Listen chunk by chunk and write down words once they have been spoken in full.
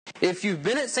If you've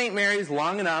been at St. Mary's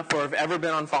long enough or have ever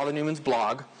been on Father Newman's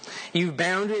blog, you've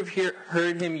bound to have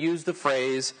heard him use the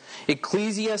phrase,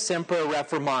 Ecclesia Semper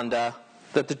Reformanda,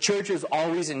 that the church is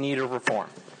always in need of reform.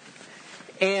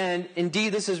 And indeed,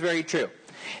 this is very true.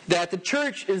 That the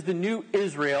church is the new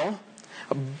Israel,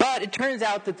 but it turns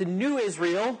out that the new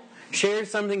Israel shares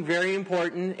something very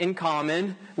important in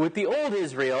common with the old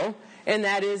Israel, and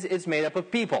that is it's made up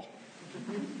of people.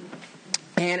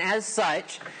 And as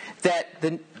such, that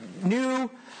the new,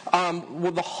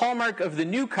 the hallmark of the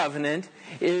new covenant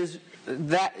is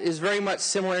very much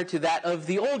similar to that of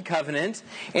the old covenant,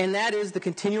 and that is the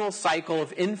continual cycle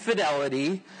of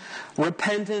infidelity,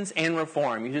 repentance, and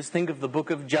reform. You just think of the book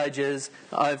of Judges,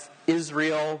 of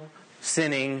Israel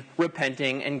sinning,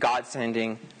 repenting, and God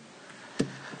sending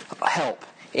help.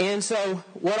 And so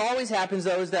what always happens,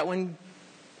 though, is that when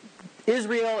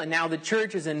Israel and now the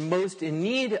church is most in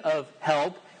need of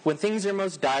help, when things are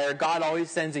most dire, God always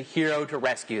sends a hero to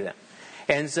rescue them.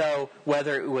 And so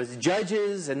whether it was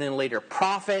judges and then later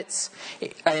prophets,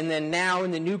 and then now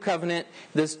in the new covenant,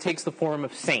 this takes the form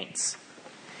of saints.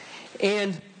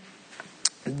 And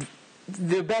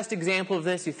the best example of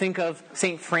this, you think of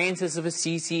St. Francis of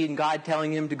Assisi and God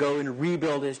telling him to go and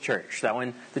rebuild his church. That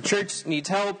when the church needs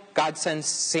help, God sends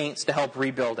saints to help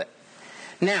rebuild it.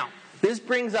 Now, this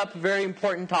brings up a very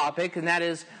important topic, and that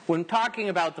is when talking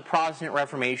about the Protestant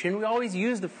Reformation, we always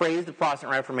use the phrase the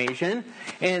Protestant Reformation,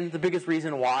 and the biggest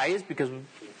reason why is because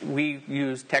we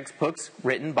use textbooks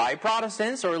written by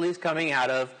Protestants, or at least coming out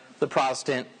of the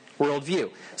Protestant worldview.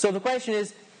 So the question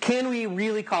is, can we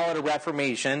really call it a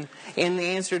Reformation? And the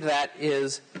answer to that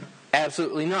is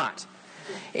absolutely not.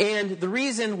 And the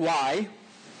reason why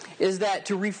is that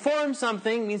to reform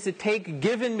something means to take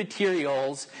given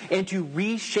materials and to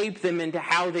reshape them into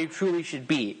how they truly should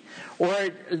be. Or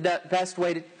the best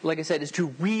way, to, like I said, is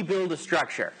to rebuild a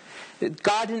structure.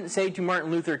 God didn't say to Martin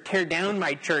Luther, tear down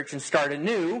my church and start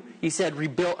anew. He said,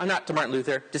 rebuild, not to Martin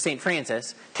Luther, to St.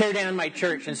 Francis, tear down my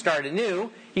church and start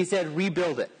anew. He said,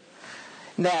 rebuild it.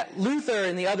 That Luther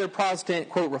and the other Protestant,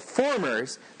 quote,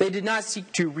 reformers, they did not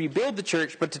seek to rebuild the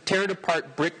church, but to tear it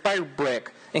apart brick by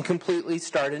brick and completely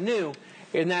start anew.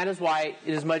 And that is why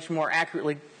it is much more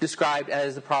accurately described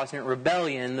as the Protestant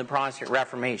Rebellion, the Protestant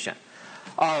Reformation.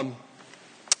 And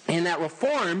that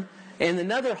reform, and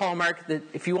another hallmark that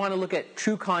if you want to look at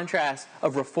true contrast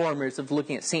of reformers, of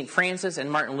looking at St. Francis and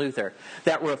Martin Luther,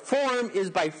 that reform is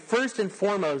by first and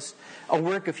foremost a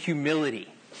work of humility.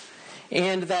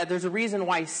 And that there's a reason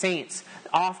why saints,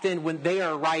 often when they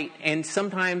are right, and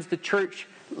sometimes the church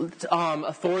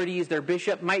authorities, their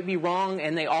bishop, might be wrong,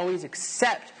 and they always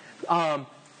accept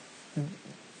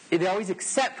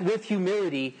with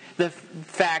humility the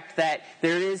fact that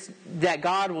that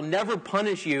God will never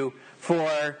punish you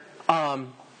for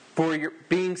your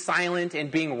being silent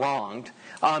and being wronged,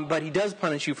 but He does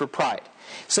punish you for pride.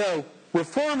 So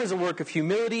reform is a work of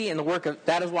humility, and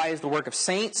that is why it's the work of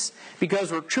saints,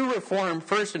 because true reform,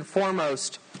 first and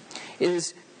foremost,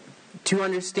 is to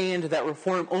understand that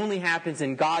reform only happens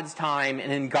in God's time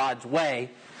and in God's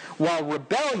way, while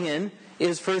rebellion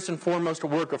is first and foremost a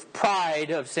work of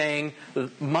pride, of saying,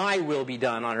 my will be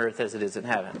done on earth as it is in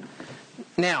heaven.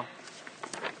 Now,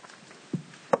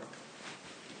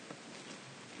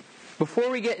 before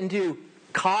we get into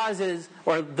causes,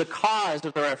 or the cause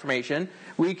of the Reformation,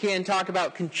 we can talk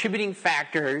about contributing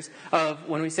factors of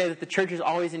when we say that the church is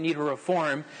always in need of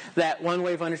reform, that one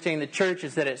way of understanding the church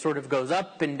is that it sort of goes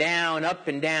up and down,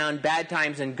 bad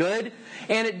times and good.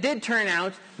 And it did turn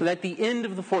out that the end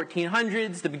of the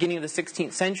 1400s, the beginning of the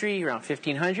 16th century, around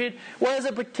 1500, was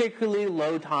a particularly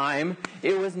low time.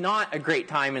 It was not a great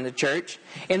time in the church,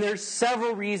 and there's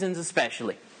several reasons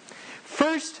especially.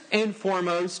 First and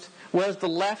foremost was the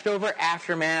leftover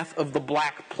aftermath of the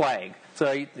Black Plague.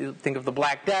 So you think of the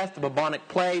Black Death, the bubonic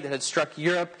plague that had struck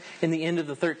Europe in the end of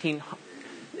the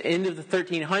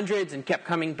 1300s and kept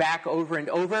coming back over and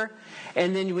over.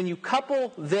 And then when you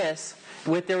couple this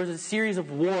with, there was a series of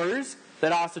wars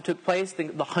that also took place,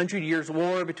 think of the 100 Years'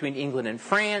 War between England and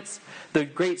France, the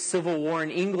Great Civil War in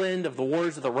England of the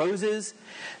Wars of the Roses,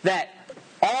 that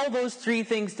all those three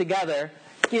things together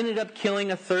ended up killing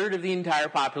a third of the entire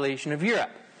population of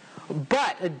Europe.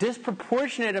 But a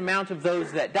disproportionate amount of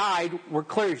those that died were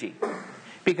clergy.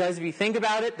 Because if you think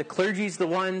about it, the clergy is the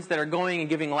ones that are going and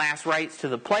giving last rites to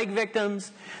the plague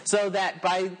victims, so that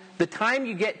by the time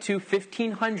you get to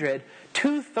 1500,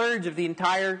 2/3 of the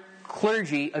entire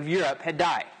clergy of Europe had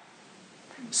died.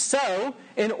 So,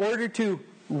 in order to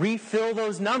refill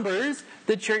those numbers,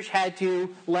 the church had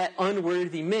to let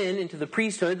unworthy men into the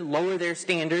priesthood, lower their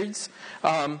standards,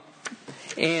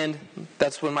 and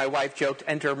that's when my wife joked,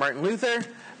 enter Martin Luther.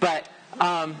 But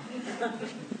I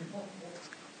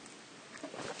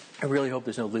really hope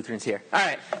there's no Lutherans here. All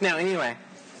right. Now, anyway,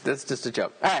 that's just a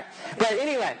joke. All right. But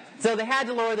anyway, so they had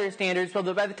to lower their standards. So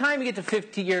by the time you get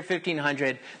to year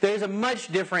 1500, there's a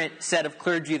much different set of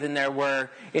clergy than there were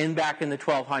back in the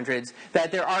 1200s,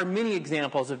 that there are many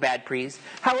examples of bad priests.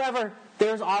 However,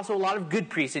 there's also a lot of good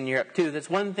priests in Europe, too. That's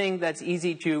one thing that's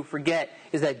easy to forget,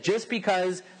 is that just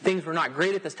because things were not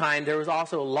great at this time, there was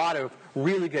also a lot of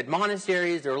really good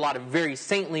monasteries. There were a lot of very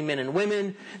saintly men and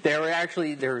women. There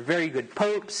were very good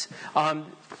popes.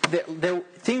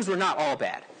 Things were not all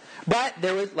bad. But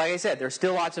there was, like I said, there's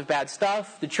still lots of bad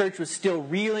stuff. The church was still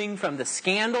reeling from the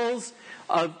scandals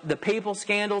of the papal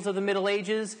scandals of the Middle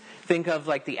Ages. Think of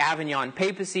like the Avignon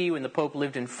papacy when the Pope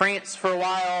lived in France for a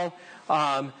while.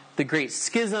 The Great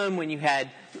Schism when you had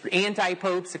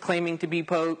anti-popes claiming to be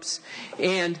popes.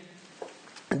 And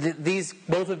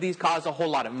both of these caused a whole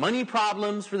lot of money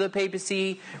problems for the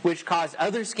papacy, which caused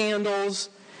other scandals.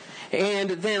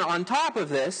 And then on top of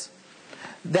this,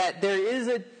 that there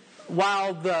is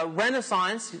while the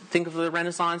Renaissance, think of the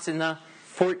Renaissance in the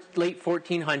late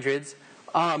 1400s,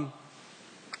 an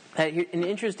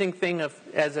interesting thing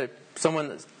as someone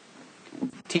that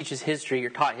teaches history or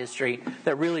taught history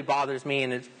that really bothers me,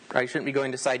 and I shouldn't be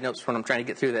going to side notes when I'm trying to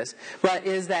get through this, but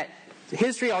is that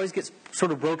history always gets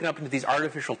sort of broken up into these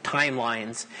artificial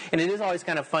timelines. And it is always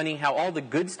kind of funny how all the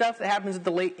good stuff that happens at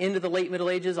the end of the late Middle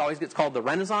Ages always gets called the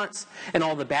Renaissance, and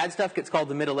all the bad stuff gets called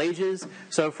the Middle Ages.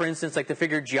 So, for instance, like the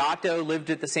figure Giotto lived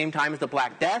at the same time as the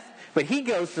Black Death, but he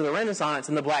goes to the Renaissance,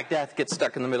 and the Black Death gets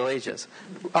stuck in the Middle Ages.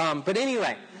 But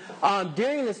anyway,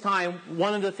 during this time,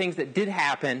 one of the things that did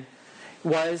happen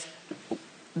was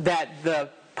that the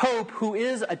Pope, who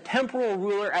is a temporal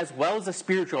ruler as well as a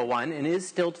spiritual one, and is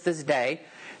still to this day,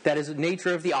 that is the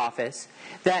nature of the office,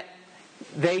 that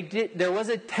there was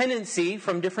a tendency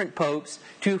from different popes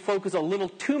to focus a little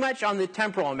too much on the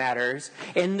temporal matters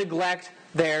and neglect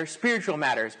their spiritual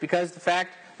matters, because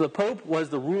the Pope was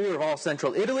the ruler of all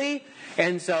central Italy,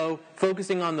 and so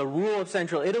focusing on the rule of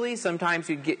central Italy, sometimes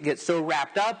you'd get so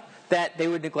wrapped up that they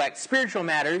would neglect spiritual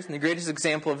matters. And the greatest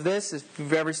example of this is, if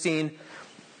you've ever seen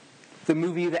the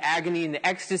movie The Agony and the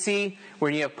Ecstasy,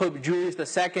 where you have Pope Julius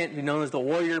II, who's known as the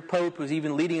warrior pope, who's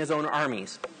even leading his own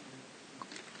armies.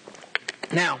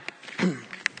 Now,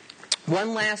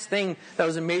 one last thing that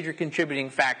was a major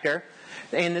contributing factor,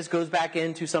 and this goes back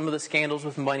into some of the scandals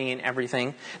with money and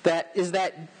everything, that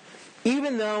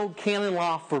even though canon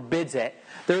law forbids it,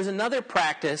 there's another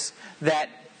practice that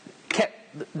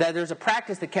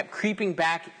kept creeping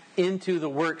back into the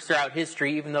works throughout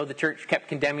history, even though the church kept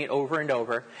condemning it over and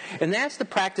over. And that's the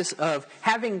practice of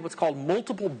having what's called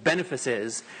multiple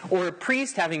benefices, or a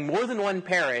priest having more than one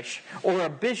parish, or a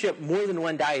bishop more than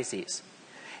one diocese.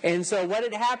 And so what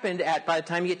had happened by the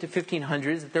time you get to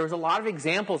 1500s, there was a lot of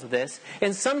examples of this,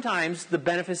 and sometimes the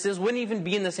benefices wouldn't even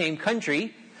be in the same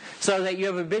country, so that you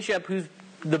have a bishop who's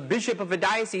the bishop of a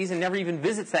diocese and never even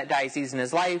visits that diocese in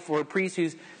his life, or a priest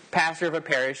who's pastor of a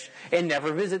parish and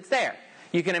never visits there.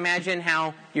 You can imagine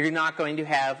how you're not going to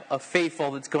have a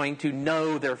faithful that's going to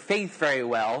know their faith very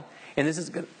well. And this is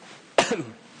good. But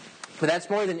that's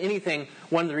more than anything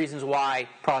one of the reasons why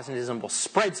Protestantism will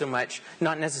spread so much,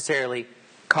 not necessarily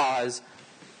cause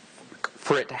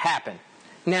for it to happen.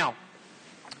 Now,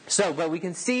 but we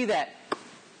can see that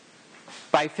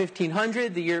by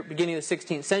 1500, the year beginning of the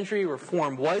 16th century,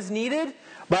 reform was needed.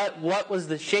 But what was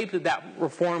the shape that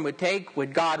reform would take?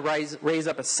 Would God raise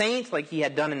up a saint like he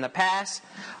had done in the past?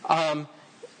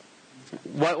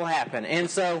 What will happen? And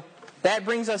so that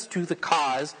brings us to the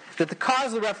cause. That the cause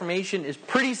of the Reformation is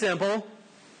pretty simple,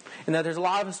 and that there's a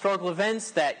lot of historical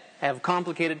events that have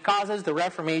complicated causes. The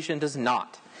Reformation does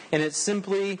not. And it's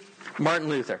simply Martin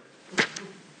Luther.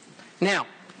 Now,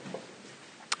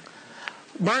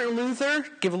 Martin Luther,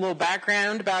 give a little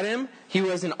background about him. He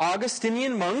was an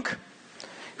Augustinian monk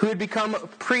who had become a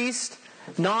priest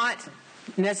not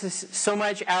so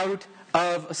much out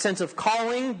of a sense of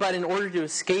calling, but in order to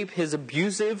escape his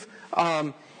abusive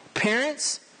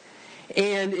parents,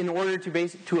 and in order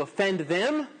to offend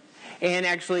them. And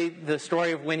actually, the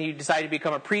story of when he decided to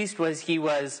become a priest was he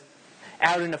was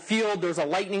out in a field, there was a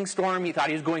lightning storm, he thought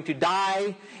he was going to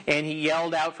die, and he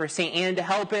yelled out for St. Anne to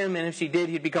help him, and if she did,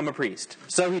 he'd become a priest.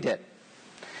 So he did.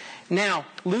 Now,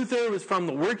 Luther was from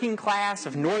the working class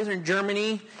of northern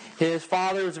Germany. His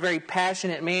father was a very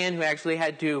passionate man who actually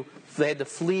had to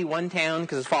flee one town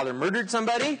because his father murdered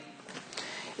somebody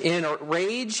in a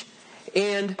rage.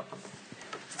 And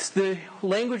the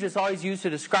language that's always used to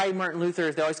describe Martin Luther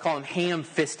is they always call him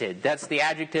ham-fisted. That's the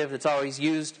adjective that's always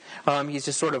used. He's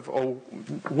just sort of a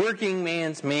working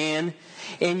man's man.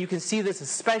 And you can see this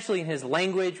especially in his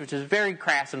language, which is very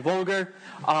crass and vulgar,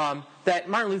 that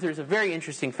Martin Luther is a very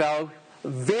interesting fellow,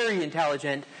 very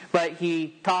intelligent, but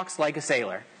he talks like a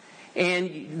sailor.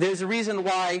 And there's a reason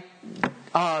why,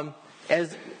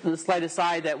 as a slight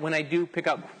aside, that when I do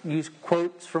use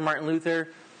quotes from Martin Luther,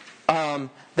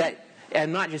 that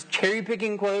I'm not just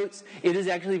cherry-picking quotes. It is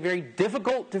actually very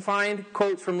difficult to find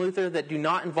quotes from Luther that do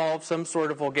not involve some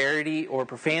sort of vulgarity or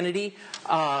profanity.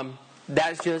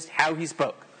 That's just how he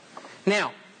spoke.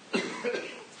 Now,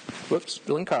 whoops,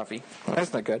 spilling coffee.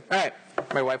 That's not good. All right,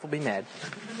 my wife will be mad.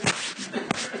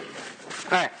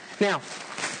 All right, now,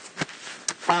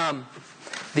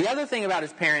 the other thing about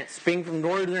his parents, being from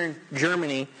northern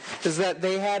Germany, is that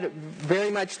they had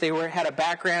had a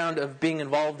background of being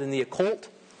involved in the occult.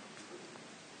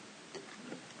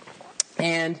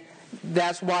 And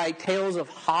that's why tales of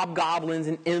hobgoblins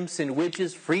and imps and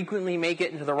witches frequently make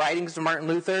it into the writings of Martin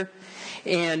Luther,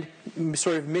 and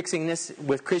sort of mixing this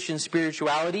with Christian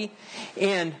spirituality.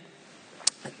 And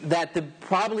that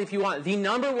if you want, the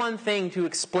number one thing to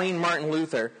explain Martin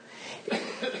Luther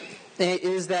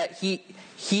is that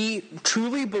he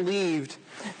truly believed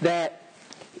that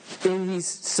in these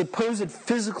supposed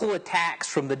physical attacks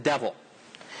from the devil,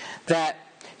 that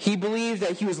he believed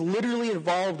that he was literally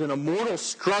involved in a mortal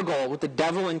struggle with the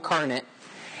devil incarnate,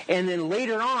 and then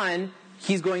later on,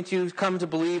 he's going to come to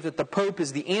believe that the Pope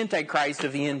is the Antichrist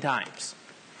of the end times.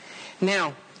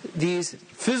 Now, these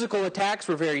physical attacks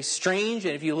were very strange,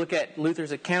 and if you look at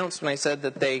Luther's accounts, when I said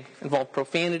that they involved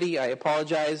profanity, I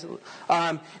apologize,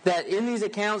 that in these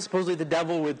accounts, supposedly the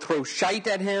devil would throw shite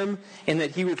at him, and that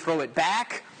he would throw it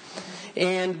back,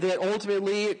 and that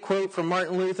ultimately, a quote from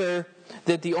Martin Luther,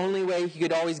 that the only way he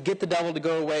could always get the devil to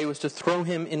go away was to throw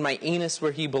him in my anus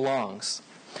where he belongs.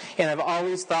 And I've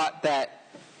always thought that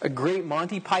a great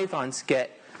Monty Python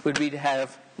skit would be to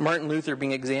have Martin Luther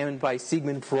being examined by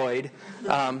Sigmund Freud.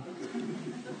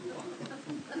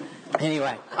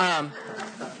 Anyway, that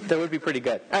would be pretty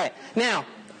good. All right, now,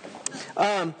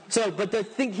 but the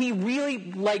thing, he really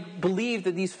believed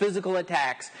that these physical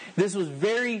attacks,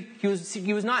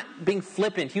 he was not being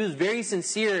flippant. He was very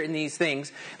sincere in these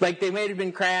things. Like, they might have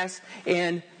been crass,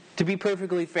 and to be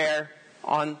perfectly fair,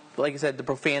 on, like I said, the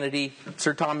profanity,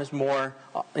 Sir Thomas More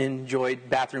enjoyed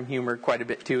bathroom humor quite a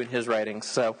bit too in his writings.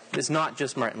 So it's not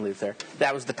just Martin Luther.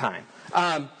 That was the time.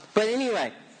 But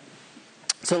anyway,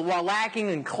 so while lacking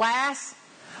in class,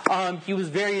 he was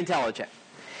very intelligent.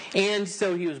 And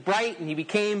so he was bright, and he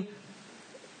became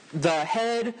the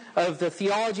head of the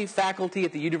theology faculty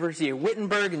at the University of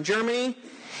Wittenberg in Germany.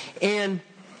 And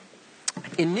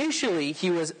initially, he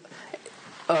was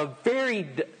a very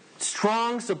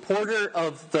strong supporter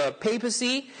of the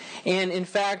papacy. And in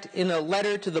fact, in a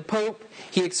letter to the Pope,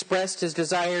 he expressed his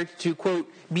desire to, quote,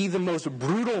 be the most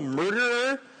brutal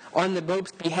murderer on the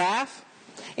Pope's behalf,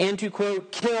 and to,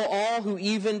 quote, kill all who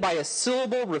even by a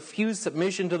syllable refuse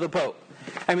submission to the Pope.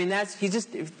 I mean, he's just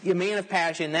a man of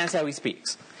passion. That's how he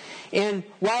speaks. And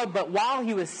while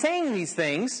he was saying these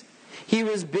things, he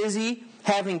was busy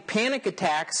having panic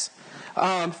attacks,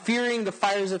 fearing the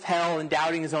fires of hell and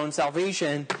doubting his own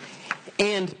salvation.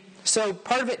 And so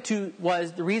part of it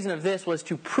the reason of this was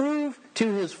to prove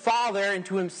to his father and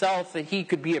to himself that he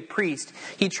could be a priest.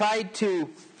 He tried to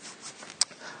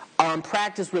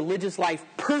practice religious life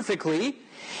perfectly,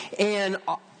 and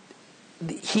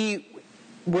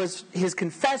his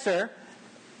confessor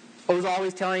was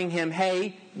always telling him,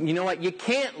 hey, you know what, you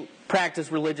can't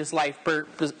practice religious life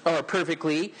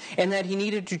perfectly, and that he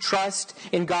needed to trust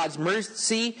in God's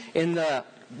mercy, in the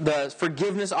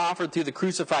forgiveness offered through the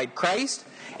crucified Christ.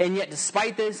 And yet,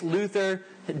 despite this, Luther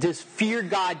just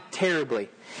feared God terribly.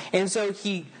 And so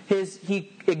he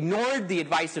ignored the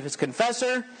advice of his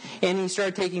confessor, and he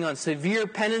started taking on severe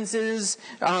penances,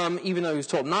 even though he was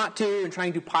told not to, and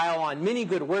trying to pile on many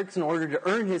good works in order to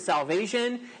earn his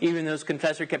salvation, even though his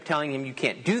confessor kept telling him, you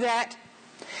can't do that.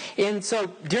 And so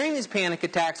during these panic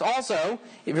attacks also,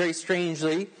 very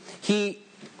strangely, he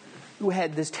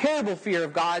had this terrible fear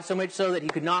of God, so much so that he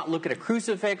could not look at a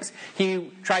crucifix.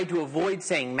 He tried to avoid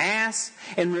saying Mass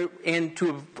and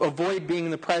to avoid being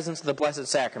in the presence of the Blessed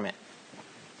Sacrament.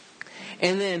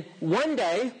 And then one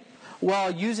day, while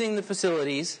using the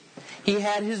facilities, he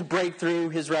had his breakthrough,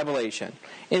 his revelation,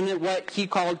 in what he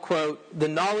called, quote, the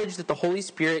knowledge that the Holy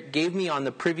Spirit gave me on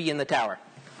the privy in the tower.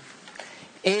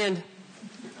 And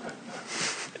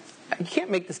you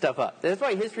can't make this stuff up. That's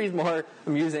why history is more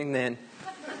amusing than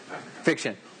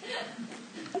fiction.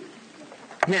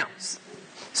 Now,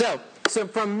 so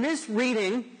from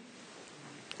misreading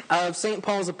of St.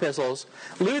 Paul's epistles,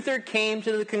 Luther came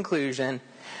to the conclusion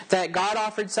that God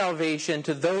offered salvation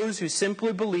to those who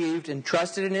simply believed and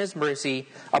trusted in His mercy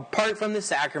apart from the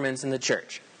sacraments in the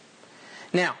church.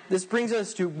 Now, this brings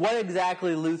us to what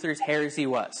exactly Luther's heresy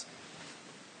was.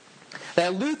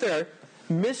 That Luther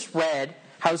misread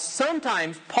how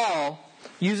sometimes Paul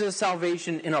uses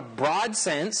salvation in a broad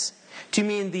sense to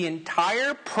mean the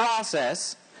entire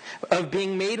process of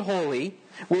being made holy,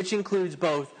 which includes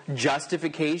both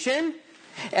justification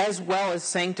as well as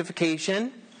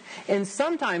sanctification. And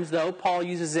sometimes, though, Paul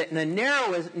uses it in a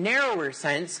narrower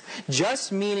sense,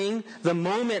 just meaning the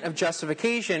moment of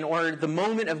justification or the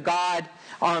moment of God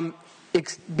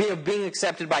being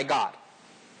accepted by God.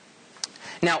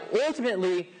 Now,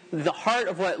 ultimately, the heart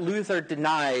of what Luther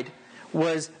denied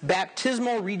was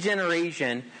baptismal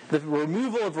regeneration, the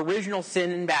removal of original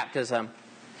sin in baptism,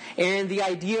 and the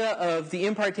idea of the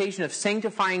impartation of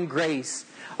sanctifying grace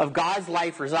of God's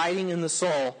life residing in the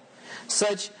soul,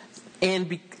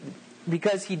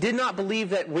 because he did not believe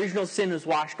that original sin was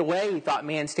washed away. He thought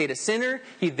man stayed a sinner.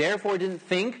 He therefore didn't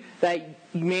think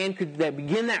that man could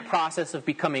begin that process of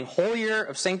becoming holier,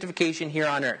 of sanctification here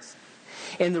on earth.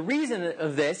 And the reason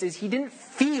of this is he didn't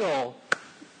feel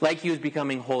like he was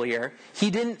becoming holier. He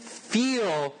didn't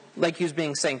feel like he was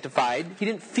being sanctified. He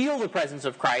didn't feel the presence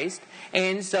of Christ.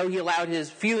 And so he allowed his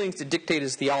feelings to dictate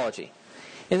his theology.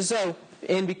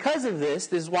 And because of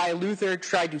this is why Luther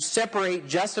tried to separate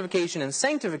justification and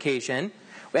sanctification,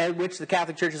 which the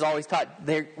Catholic Church has always taught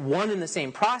they're one and the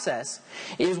same process,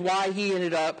 is why he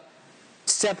ended up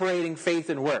separating faith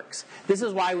and works. This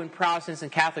is why when Protestants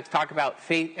and Catholics talk about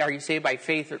faith, are you saved by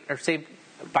faith or saved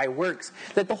by works,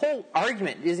 that the whole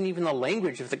argument isn't even the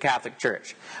language of the Catholic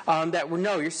Church.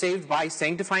 You're saved by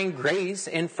sanctifying grace,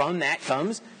 and from that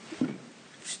comes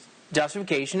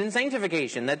justification and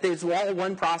sanctification. That there's all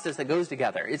one process that goes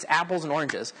together. It's apples and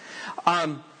oranges.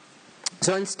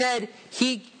 So instead,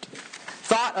 he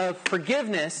thought of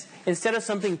forgiveness, instead of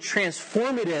something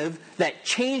transformative that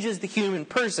changes the human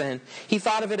person, he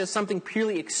thought of it as something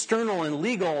purely external and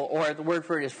legal, or the word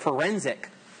for it is forensic.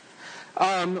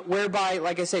 Whereby,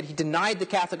 like I said, he denied the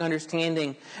Catholic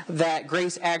understanding that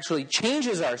grace actually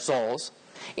changes our souls,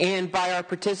 and by our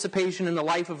participation in the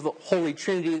life of the Holy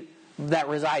Trinity that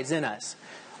resides in us.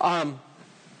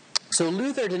 So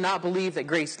Luther did not believe that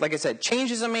grace, like I said,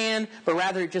 changes a man, but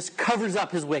rather it just covers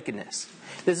up his wickedness.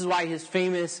 This is why his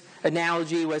famous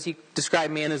analogy was he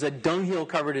described man as a dunghill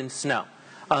covered in snow,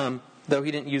 though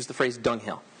he didn't use the phrase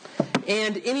dunghill.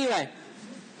 And anyway,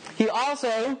 he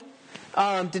also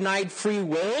denied free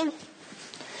will,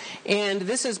 and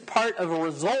this is part of a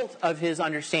result of his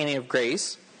understanding of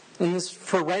grace, in this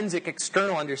forensic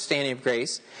external understanding of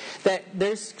grace, that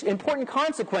there's important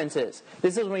consequences.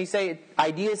 This is when you say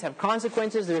ideas have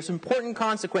consequences. There's important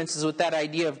consequences with that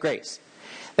idea of grace.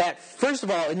 That, first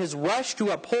of all, in his rush to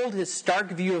uphold his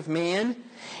stark view of man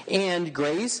and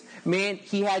grace,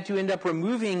 he had to end up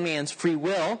removing man's free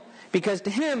will, because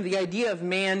to him, the idea of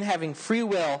man having free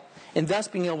will and thus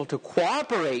being able to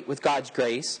cooperate with God's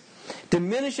grace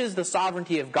diminishes the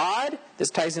sovereignty of God. This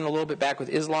ties in a little bit back with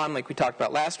Islam, like we talked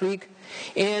about last week.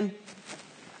 And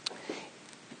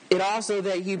it also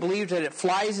that he believed that it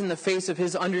flies in the face of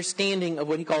his understanding of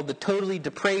what he called the totally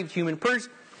depraved human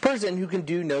person who can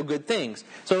do no good things.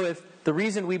 So if the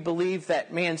reason we believe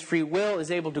that man's free will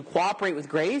is able to cooperate with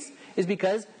grace is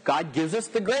because God gives us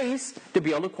the grace to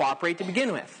be able to cooperate to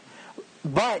begin with.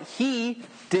 But he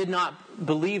did not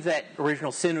believe that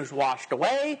original sin was washed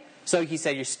away. So he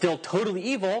said, you're still totally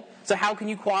evil, so how can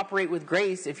you cooperate with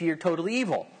grace if you're totally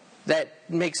evil? That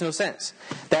makes no sense.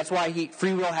 That's why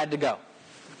free will had to go.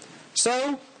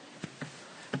 So,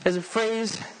 as a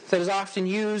phrase that is often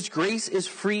used, grace is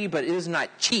free, but it is not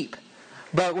cheap.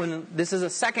 But this is a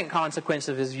second consequence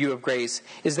of his view of grace,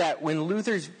 is that when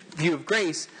Luther's view of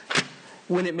grace,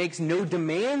 when it makes no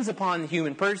demands upon the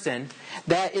human person,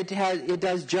 that it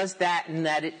does just that, and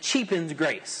that it cheapens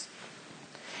grace.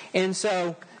 And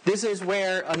so this is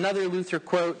where another Luther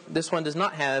quote, this one does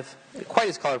not have quite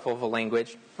as colorful of a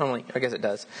language. I guess it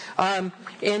does.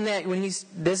 In that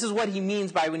this is what he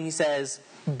means by when he says,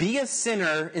 be a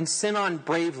sinner and sin on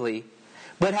bravely,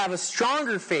 but have a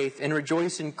stronger faith and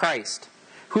rejoice in Christ,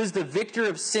 who is the victor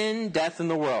of sin, death, and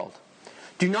the world.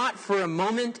 Do not for a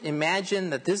moment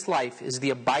imagine that this life is the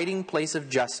abiding place of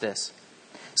justice.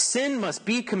 Sin must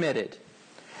be committed.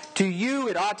 To you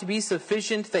it ought to be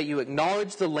sufficient that you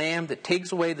acknowledge the Lamb that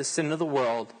takes away the sin of the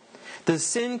world. The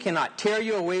sin cannot tear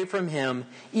you away from Him,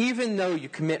 even though you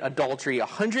commit adultery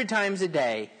 100 times a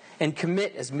day and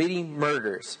commit as many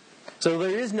murders. So there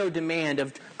is no demand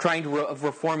of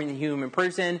reforming the human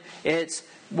person. It's,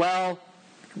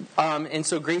 and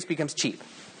so grace becomes cheap.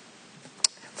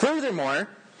 Furthermore,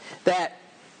 that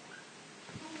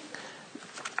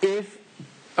if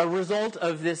a result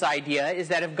of this idea is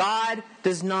that if God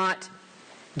does not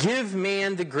give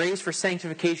man the grace for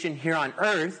sanctification here on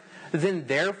earth, then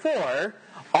therefore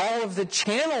all of the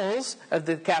channels of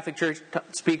the Catholic Church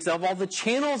speaks of, all the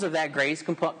channels of that grace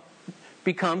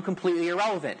become completely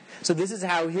irrelevant. So this is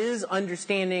how his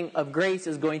understanding of grace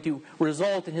is going to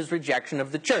result in his rejection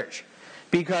of the church.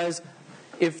 Because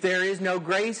if there is no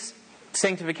grace,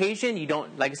 sanctification, you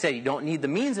don't, like I said, you don't need the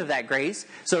means of that grace.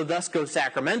 So thus go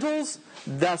sacramentals,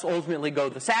 thus ultimately go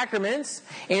the sacraments,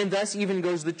 and thus even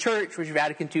goes the church, which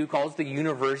Vatican II calls the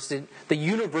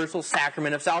universal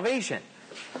sacrament of salvation.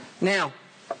 Now,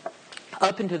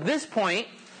 up until this point,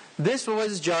 this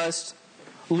was just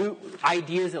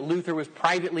ideas that Luther was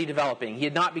privately developing. He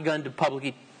had not begun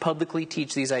to publicly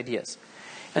teach these ideas.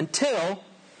 Until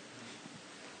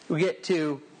we get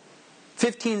to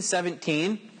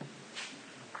 1517,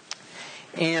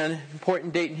 and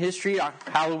important date in history,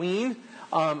 Halloween,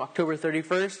 October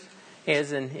 31st,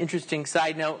 is an interesting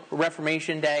side note,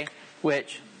 Reformation Day,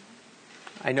 which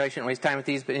I know I shouldn't waste time with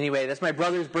these, but anyway, that's my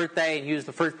brother's birthday, and he was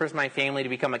the first person in my family to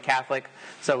become a Catholic,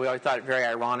 so we always thought it very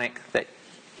ironic that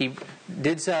he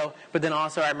did so. But then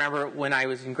also I remember when I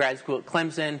was in grad school at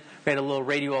Clemson, we had a little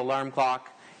radio alarm clock,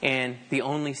 and the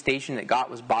only station that got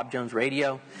was Bob Jones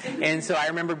Radio. And so I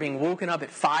remember being woken up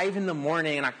at 5 in the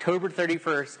morning on October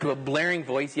 31st to a blaring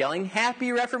voice yelling,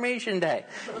 "Happy Reformation Day!"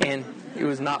 And it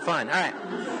was not fun. All right.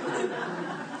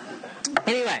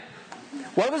 Anyway,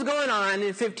 what was going on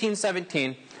in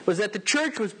 1517 was that the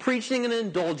church was preaching an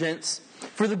indulgence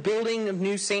for the building of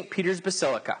new St. Peter's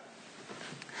Basilica.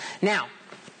 Now,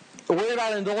 a word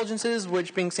about indulgences,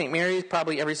 which being St. Mary's,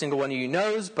 probably every single one of you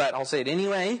knows, but I'll say it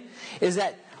anyway, is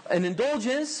that an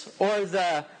indulgence, or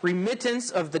the remittance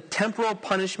of the temporal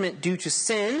punishment due to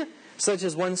sin, such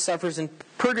as one suffers in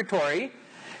purgatory,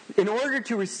 in order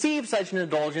to receive such an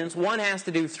indulgence, one has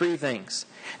to do three things.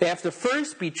 They have to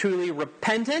first be truly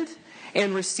repentant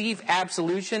and receive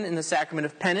absolution in the sacrament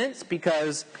of penance,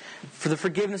 because for the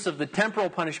forgiveness of the temporal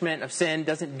punishment of sin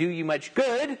doesn't do you much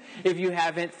good if you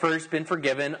haven't first been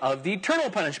forgiven of the eternal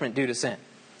punishment due to sin.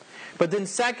 But then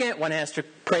second, one has to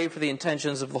pray for the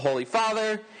intentions of the Holy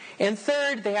Father. And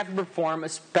third, they have to perform a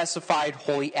specified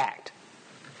holy act.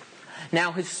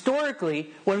 Now,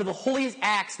 historically, one of the holiest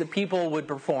acts that people would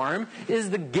perform is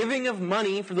the giving of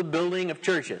money for the building of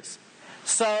churches.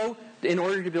 So, in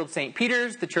order to build St.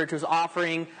 Peter's, the church was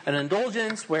offering an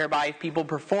indulgence whereby if people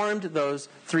performed those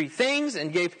three things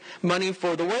and gave money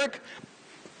for the work,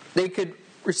 they could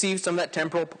receive some of that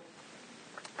temporal,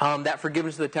 that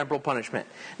forgiveness of the temporal punishment.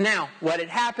 Now, what had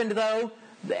happened though,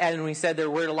 and we said there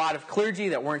were a lot of clergy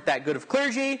that weren't that good of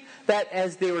clergy, that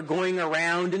as they were going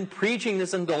around and preaching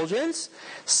this indulgence,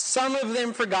 some of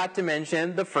them forgot to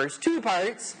mention the first two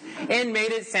parts and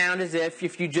made it sound as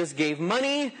if you just gave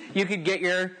money, you could get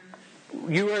you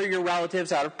or your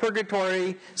relatives out of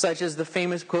purgatory, such as the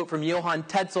famous quote from Johann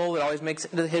Tetzel that always makes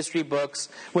it into the history books,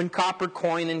 "When copper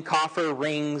coin and coffer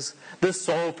rings, the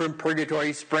soul from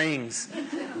purgatory springs."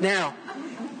 Now,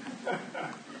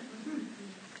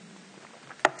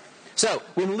 so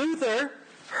when Luther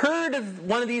heard of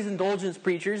one of these indulgence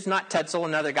preachers, not Tetzel,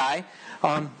 another guy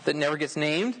that never gets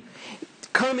named,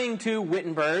 coming to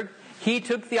Wittenberg, he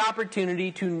took the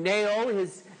opportunity to nail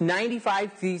his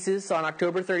 95 theses on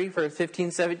October 31st,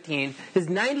 1517, his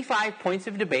 95 points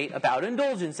of debate about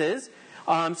indulgences,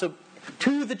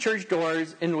 to the church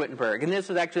doors in Wittenberg. And this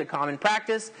was actually a common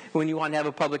practice. When you want to have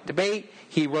a public debate,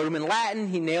 he wrote them in Latin,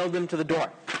 he nailed them to the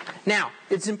door. Now,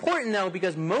 it's important though,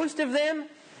 because most of them,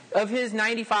 of his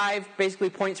 95 basically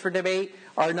points for debate,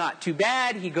 are not too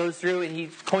bad. He goes through and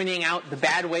he's pointing out the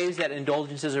bad ways that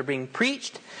indulgences are being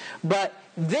preached. But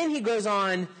then he goes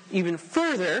on even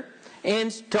further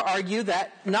and to argue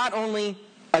that not only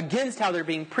against how they're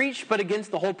being preached, but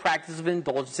against the whole practice of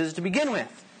indulgences to begin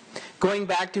with. Going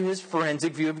back to his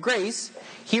forensic view of grace,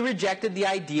 he rejected the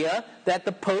idea that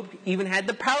the Pope even had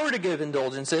the power to give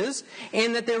indulgences,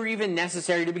 and that they were even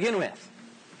necessary to begin with.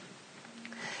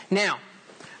 Now,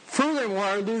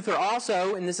 furthermore, Luther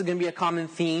also, and this is going to be a common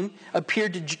theme,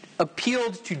 appealed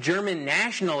to German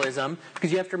nationalism,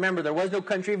 because you have to remember there was no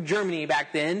country of Germany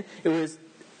back then. It was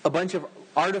a bunch of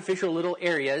artificial little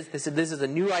areas. This is a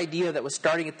new idea that was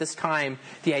starting at this time,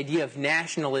 the idea of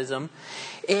nationalism.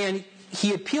 And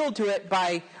he appealed to it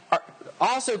by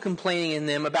also complaining in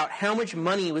them about how much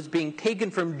money was being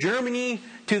taken from Germany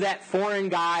to that foreign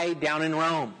guy down in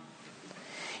Rome.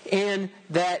 And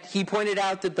that he pointed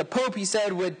out that the Pope, he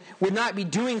said, would not be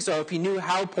doing so if he knew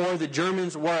how poor the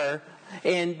Germans were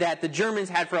and that the Germans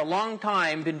had for a long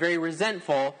time been very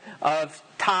resentful of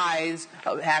tithes,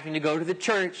 of having to go to the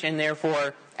church, and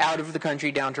therefore out of the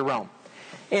country down to Rome.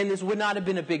 And this would not have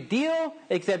been a big deal,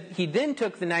 except he then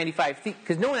took the 95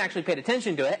 because no one actually paid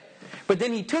attention to it, but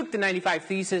then he took the 95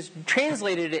 Theses,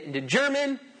 translated it into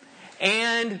German,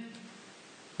 and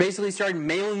basically started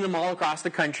mailing them all across the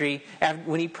country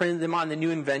when he printed them on the new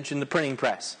invention, the printing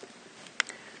press.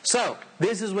 So,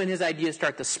 this is when his ideas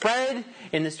start to spread,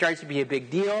 and this starts to be a big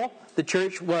deal. The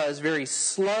church was very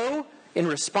slow in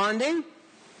responding,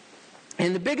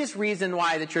 and the biggest reason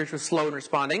why the church was slow in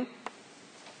responding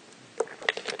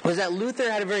was that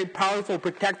Luther had a very powerful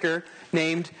protector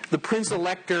named the Prince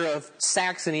Elector of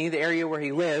Saxony, the area where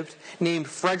he lived, named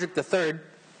Frederick III,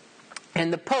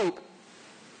 and the Pope,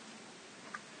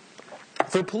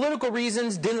 for political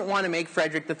reasons, didn't want to make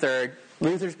Frederick III,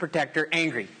 Luther's protector,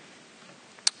 angry.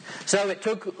 So it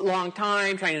took a long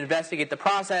time trying to investigate the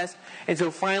process, and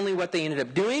so finally what they ended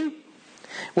up doing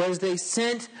was they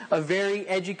sent a very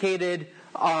educated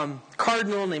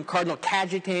cardinal named Cardinal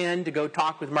Cajetan to go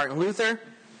talk with Martin Luther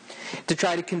to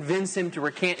try to convince him to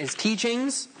recant his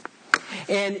teachings.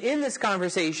 And in this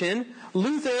conversation,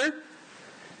 Luther,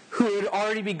 who had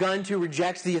already begun to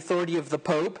reject the authority of the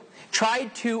Pope,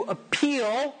 tried to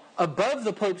appeal above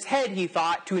the Pope's head, he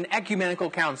thought, to an ecumenical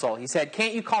council. He said,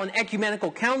 can't you call an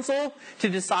ecumenical council to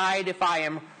decide if I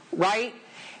am right?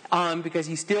 Because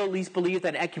he still at least believed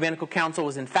that an ecumenical council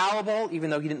was infallible, even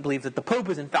though he didn't believe that the Pope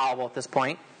was infallible at this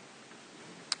point.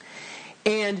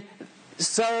 And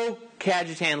so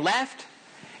Cajetan left.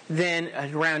 Then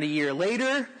around a year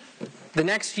later, the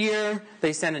next year,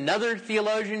 they sent another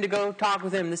theologian to go talk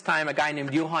with him, this time a guy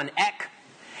named Johann Eck.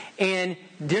 And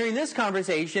during this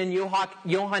conversation,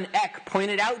 Johann Eck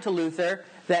pointed out to Luther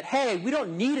that, hey, we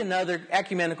don't need another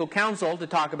ecumenical council to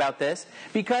talk about this,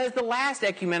 because the last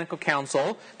ecumenical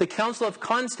council, the Council of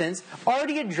Constance,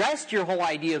 already addressed your whole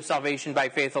idea of salvation by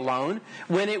faith alone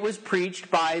when it was preached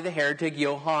by the heretic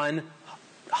Johann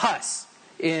Huss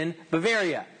in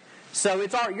Bavaria. So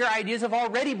your ideas have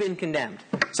already been condemned.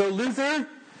 So Luther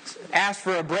asked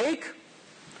for a break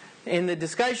in the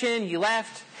discussion. He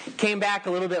left, came back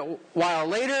a little bit while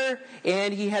later,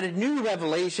 and he had a new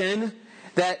revelation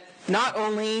that not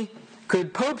only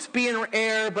could popes be in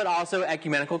error, but also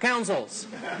ecumenical councils.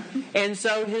 And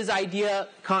so his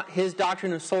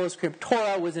doctrine of sola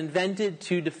scriptura was invented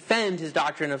to defend his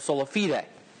doctrine of sola fide.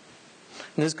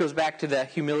 And this goes back to the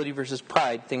humility versus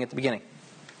pride thing at the beginning.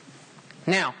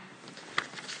 Now,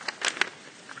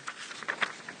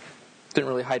 didn't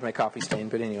really hide my coffee stain,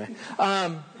 but anyway.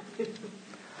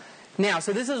 Now,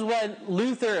 so this is when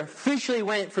Luther officially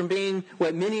went from being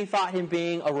what many thought him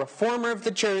being a reformer of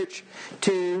the church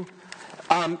to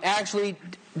actually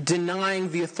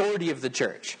denying the authority of the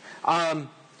church. And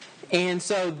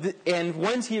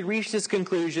once he had reached this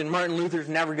conclusion, Martin Luther's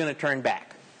never going to turn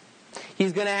back. He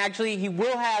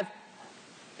will have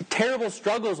terrible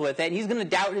struggles with it. He's going to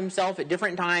doubt himself at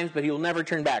different times, but he will never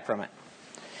turn back from it.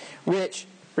 Which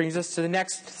brings us to the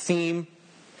next theme.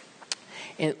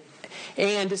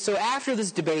 And so after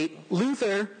this debate,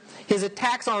 Luther, his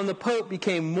attacks on the Pope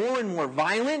became more and more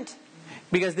violent,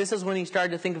 because this is when he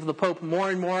started to think of the Pope more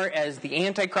and more as the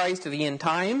Antichrist of the end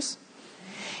times.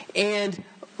 And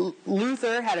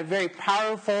Luther had a very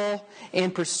powerful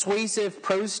and persuasive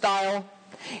prose style,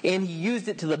 and he used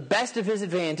it to the best of his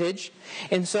advantage.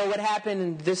 And so what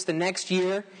happened the next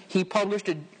year, he published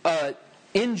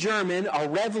in German a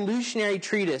revolutionary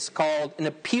treatise called An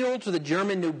Appeal to the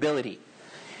German Nobility,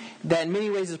 that in many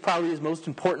ways is probably his most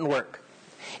important work,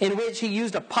 in which he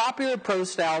used a popular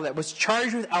prose style that was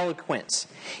charged with eloquence.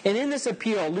 And in this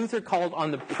appeal, Luther called on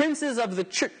the princes of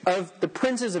the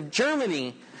princes of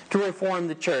Germany to reform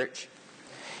the church.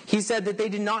 He said that they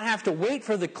did not have to wait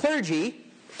for the clergy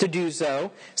to do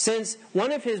so, since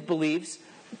one of his beliefs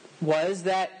was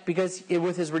that because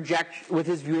with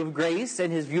his view of grace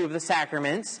and his view of the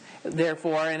sacraments,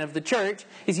 therefore, and of the church,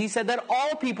 is he said that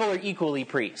all people are equally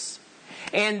priests.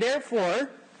 And therefore,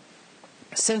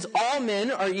 since all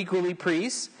men are equally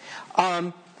priests,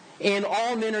 and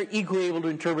all men are equally able to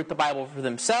interpret the Bible for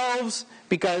themselves,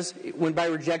 because by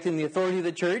rejecting the authority of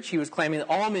the church, he was claiming that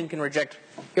all men can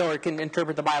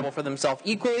interpret the Bible for themselves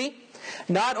equally.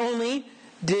 Not only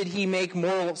did he make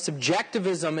moral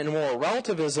subjectivism and moral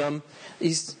relativism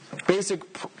these basic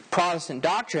Protestant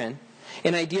doctrine,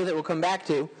 an idea that we'll come back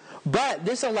to, but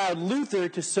this allowed Luther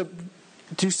to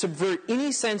subvert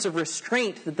any sense of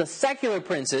restraint that the secular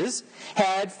princes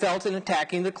had felt in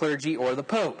attacking the clergy or the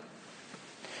Pope.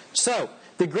 So,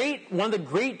 one of the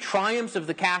great triumphs of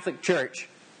the Catholic Church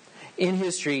in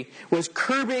history was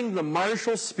curbing the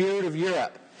martial spirit of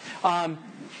Europe.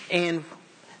 And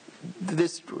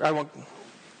this, I won't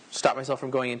stop myself from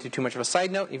going into too much of a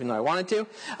side note, even though I wanted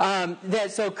to.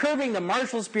 So curbing the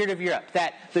martial spirit of Europe,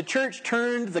 that the church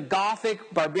turned the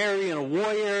Gothic barbarian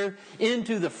warrior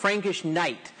into the Frankish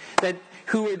knight, that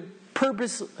who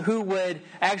would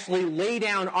actually lay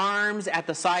down arms at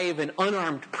the side of an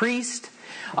unarmed priest.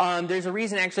 There's a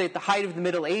reason actually at the height of the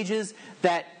Middle Ages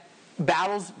that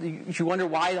battles, you wonder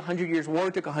why the 100 Years'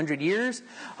 War took 100 years,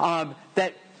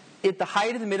 that at the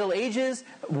height of the Middle Ages,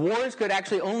 wars could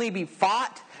actually only be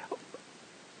fought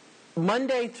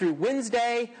Monday through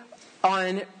Wednesday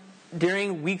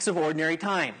during weeks of ordinary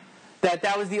time.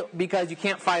 That was because you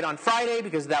can't fight on Friday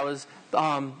because that was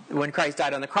when Christ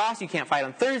died on the cross. You can't fight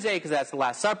on Thursday because that's the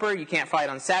Last Supper. You can't fight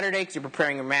on Saturday because you're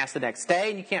preparing a Mass the next day.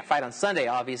 And you can't fight on Sunday,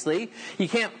 obviously. You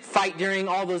can't fight during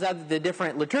all those the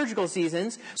different liturgical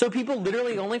seasons. So people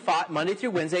literally only fought Monday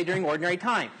through Wednesday during ordinary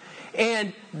time.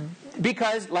 And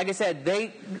because, like I said,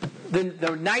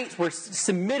 the knights were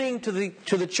submitting to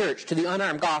the church, to the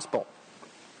unarmed gospel.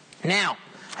 Now,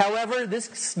 however,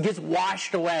 this gets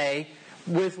washed away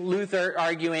with Luther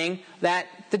arguing that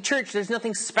the church, there's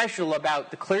nothing special about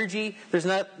the clergy.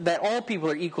 That all people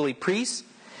are equally priests.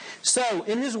 So,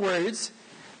 in his words,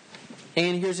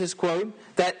 and here's his quote,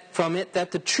 that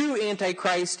the true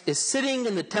Antichrist is sitting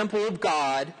in the temple of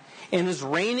God and is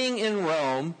reigning in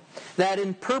Rome, that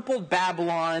in purpled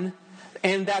Babylon,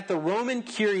 and that the Roman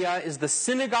Curia is the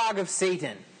synagogue of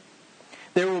Satan.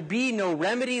 There will be no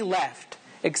remedy left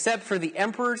except for the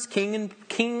emperors,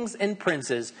 kings, and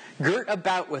princes, girt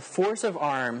about with force of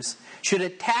arms, should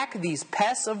attack these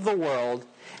pests of the world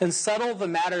and settle the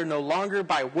matter no longer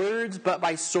by words but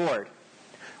by sword.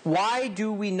 Why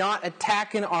do we not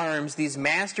attack in arms these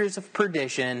masters of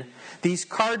perdition, these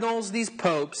cardinals, these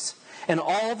popes, and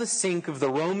all the sink of the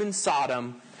Roman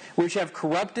Sodom, which have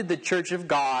corrupted the church of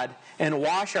God, and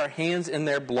wash our hands in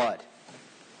their blood?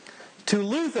 To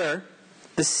Luther,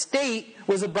 the state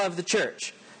was above the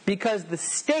church, because the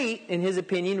state, in his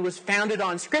opinion, was founded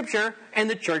on Scripture, and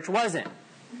the church wasn't.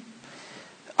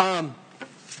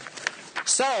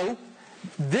 So,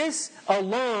 this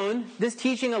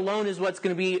teaching alone is what's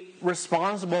going to be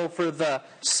responsible for the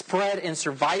spread and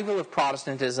survival of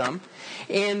Protestantism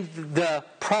and the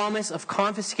promise of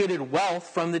confiscated wealth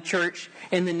from the church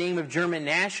in the name of German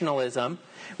nationalism,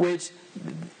 which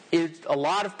a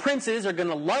lot of princes are going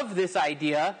to love this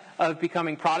idea of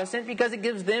becoming Protestant because it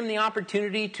gives them the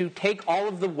opportunity to take all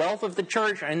of the wealth of the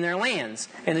church and their lands.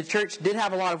 And the church did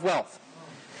have a lot of wealth.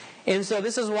 And so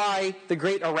this is why the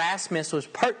great Erasmus was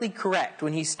partly correct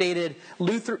when he stated,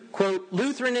 quote,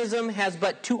 Lutheranism has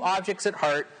but two objects at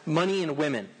heart, money and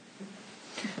women.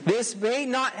 This may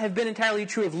not have been entirely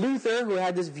true of Luther, who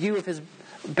had this view of his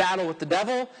battle with the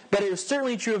devil, but it was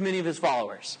certainly true of many of his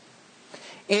followers.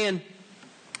 And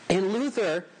in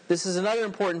Luther, this is another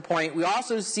important point, we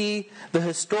also see the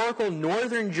historical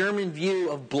northern German view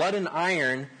of blood and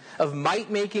iron, of might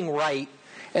making right,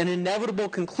 an inevitable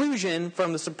conclusion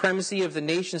from the supremacy of the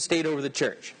nation-state over the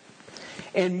church.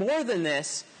 And more than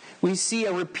this, we see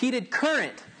a repeated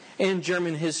current in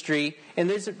German history, and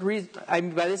there's a reason,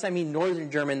 by this I mean northern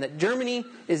German, that Germany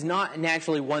is not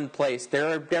naturally one place. There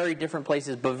are very different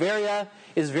places. Bavaria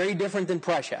is very different than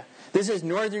Prussia. This is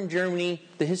northern Germany,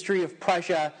 the history of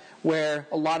Prussia, where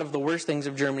a lot of the worst things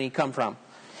of Germany come from.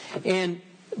 And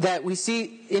that we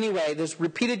see, anyway, this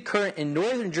repeated current in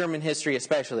northern German history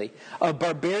especially, a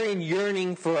barbarian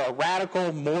yearning for a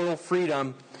radical moral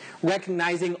freedom,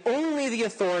 recognizing only the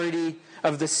authority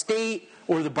of the state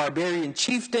or the barbarian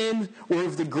chieftain or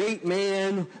of the great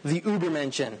man, the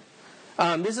Übermenschen.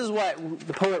 This is what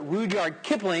the poet Rudyard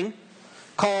Kipling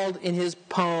called in his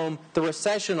poem, The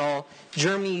Recessional,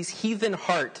 Germany's heathen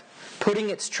heart, putting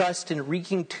its trust in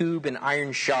reeking tube and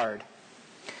iron shard.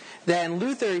 Then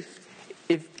Luther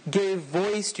gave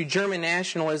voice to German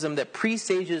nationalism that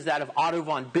presages that of Otto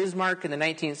von Bismarck in the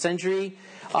 19th century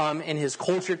in his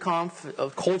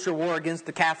culture war against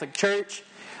the Catholic Church,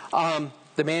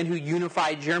 the man who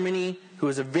unified Germany, who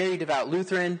was a very devout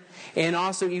Lutheran, and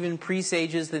also even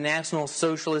presages the National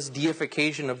Socialist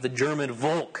deification of the German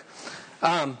Volk.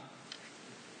 And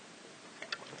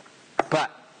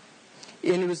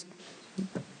it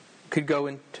could go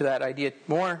into that idea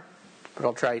more, but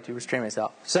I'll try to restrain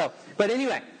myself. But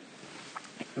anyway,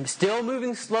 I'm still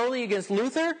moving slowly against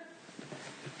Luther.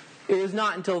 It was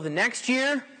not until the next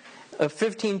year of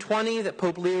 1520 that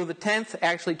Pope Leo X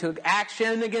actually took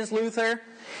action against Luther,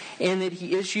 and that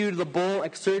he issued the bull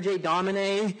Exsurge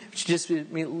Domine, which just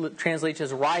translates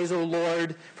as Rise, O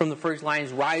Lord, from the first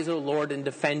lines, Rise, O Lord, and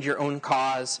defend your own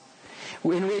cause,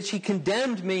 in which he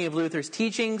condemned many of Luther's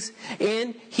teachings,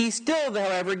 and he still,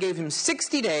 however, gave him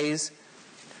 60 days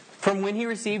from when he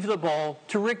received the bull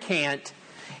to recant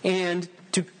and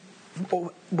to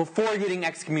before getting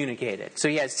excommunicated. So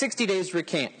he had 60 days to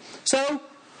recant. So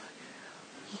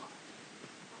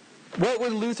what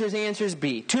would Luther's answers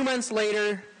be? 2 months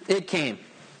later, it came.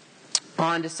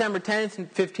 On December 10th,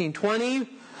 1520,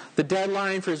 the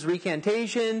deadline for his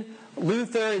recantation,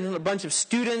 Luther and a bunch of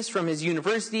students from his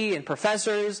university and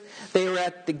professors, they were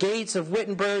at the gates of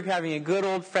Wittenberg having a good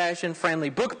old-fashioned friendly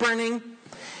book burning,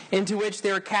 into which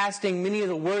they were casting many of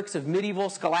the works of medieval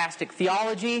scholastic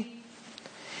theology.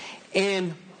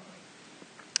 And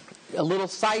a little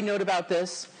side note about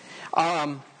this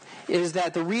is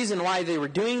that the reason why they were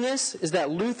doing this is that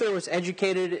Luther was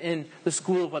educated in the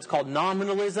school of what's called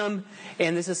nominalism,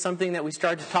 and this is something that we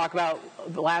started to talk about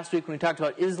last week when we talked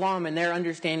about Islam and their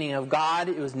understanding of God.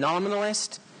 It was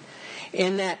nominalist,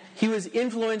 in that he was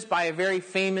influenced by a very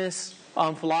famous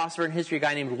philosopher in history, a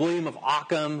guy named William of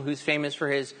Ockham, who's famous for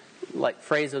his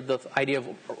phrase of the idea of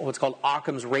what's called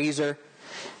Occam's razor.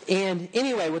 And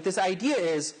anyway, what this idea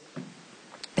is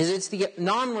it's the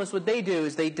nominalists, what they do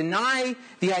is they deny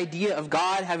the idea of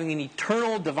God having an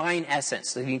eternal divine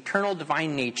essence, an eternal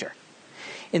divine nature.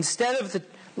 Instead of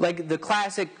the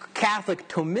classic Catholic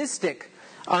Thomistic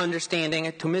understanding,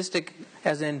 Thomistic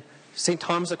as in St.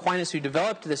 Thomas Aquinas who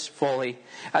developed this fully,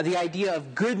 the idea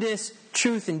of goodness,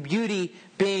 truth, and beauty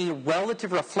being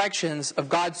relative reflections of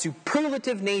God's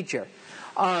superlative nature.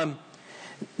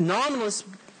 Nominalists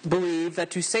believe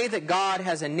that to say that God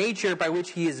has a nature by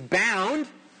which he is bound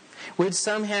would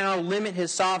somehow limit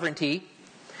his sovereignty.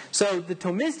 So the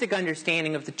Thomistic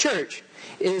understanding of the church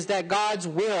is that God's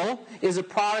will is a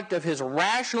product of his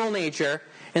rational nature,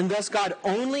 and thus God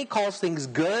only calls things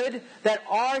good that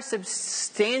are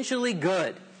substantially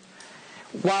good.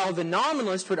 While the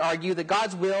nominalist would argue that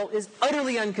God's will is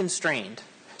utterly unconstrained.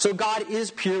 So God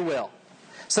is pure will,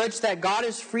 such that God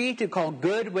is free to call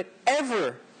good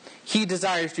whatever he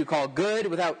desires to call good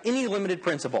without any limited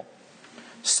principle.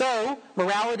 So,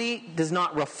 morality does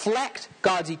not reflect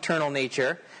God's eternal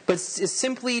nature, but is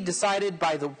simply decided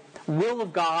by the will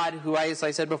of God, who, as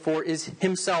I said before, is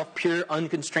himself pure,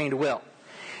 unconstrained will.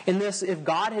 In this, if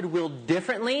God had willed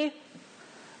differently,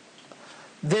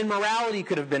 then morality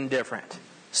could have been different.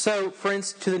 So, for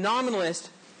instance, to the nominalist,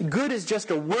 good is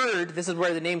just a word. This is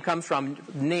where the name comes from.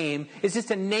 Name. It's just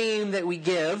a name that we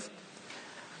give.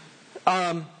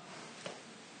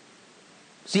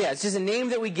 It's just a name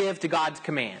that we give to God's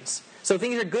commands. So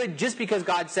things are good just because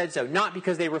God said so, not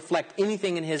because they reflect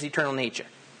anything in his eternal nature.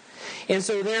 And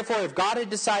so therefore, if God had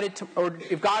decided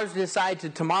if God was to decide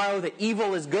tomorrow that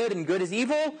evil is good and good is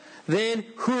evil, then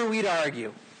who are we to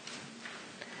argue?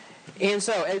 And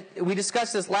so we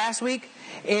discussed this last week,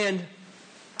 and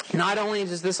not only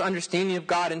does this understanding of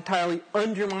God entirely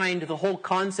undermine the whole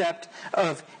concept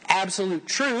of absolute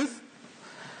truth,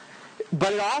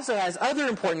 but it also has other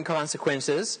important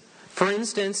consequences. For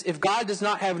instance, if God does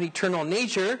not have an eternal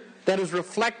nature that is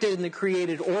reflected in the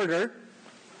created order,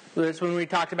 that's when we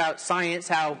talked about science,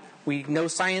 how we know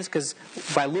science because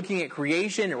by looking at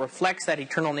creation it reflects that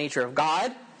eternal nature of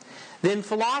God, then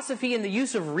philosophy and the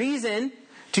use of reason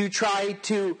to try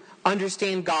to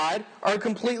understand God are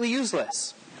completely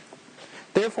useless.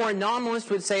 Therefore, a nominalist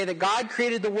would say that God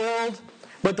created the world,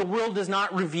 but the world does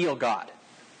not reveal God.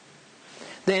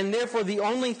 Then, therefore, the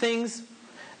only things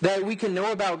that we can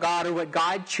know about God are what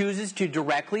God chooses to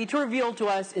directly to reveal to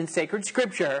us in sacred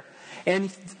Scripture,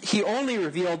 and he only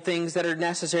revealed things that are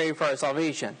necessary for our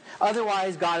salvation.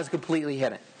 Otherwise, God is completely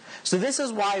hidden. So this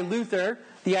is why Luther,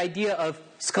 the idea of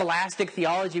scholastic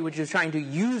theology, which is trying to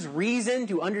use reason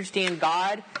to understand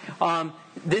God,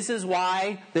 this is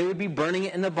why they would be burning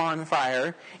it in the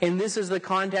bonfire, and this is the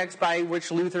context by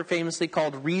which Luther famously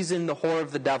called reason the whore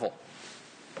of the devil.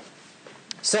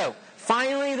 So,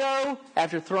 finally though,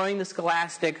 after throwing the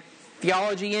scholastic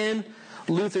theology in,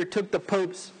 Luther took the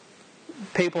Pope's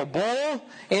papal bull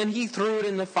and he threw it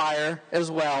in the fire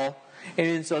as well.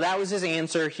 And so that was his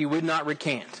answer. He would not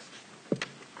recant.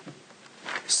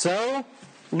 So,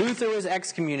 Luther was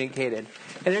excommunicated.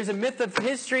 And there's a myth of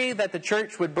history that the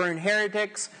church would burn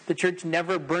heretics. The church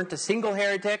never burnt a single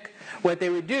heretic. What they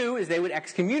would do is they would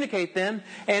excommunicate them.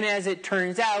 And as it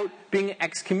turns out, being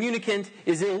excommunicant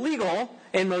is illegal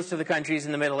in most of the countries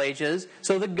in the Middle Ages.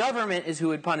 So the government is who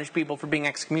would punish people for being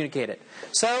excommunicated.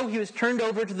 So he was turned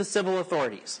over to the civil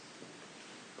authorities.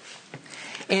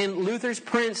 And Luther's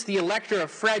prince, the Elector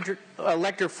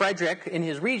Frederick in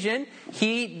his region,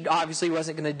 he obviously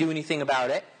wasn't going to do anything about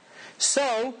it.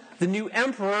 So the new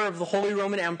emperor of the Holy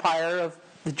Roman Empire of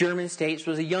the German states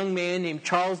was a young man named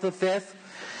Charles V,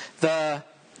 the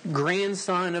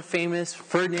grandson of famous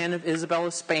Ferdinand of Isabel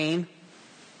of Spain,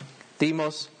 the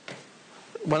most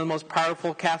one of the most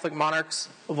powerful Catholic monarchs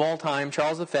of all time,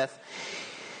 Charles V,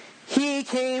 he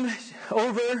came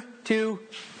over to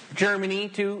Germany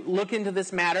to look into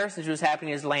this matter, since it was happening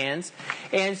in his lands.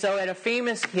 And so at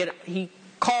he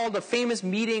called a famous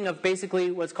meeting of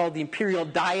basically what's called the Imperial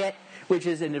Diet, which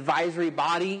is an advisory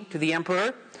body to the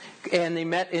emperor. And they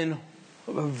met in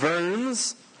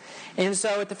Worms. And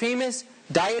so at the famous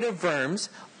Diet of Worms,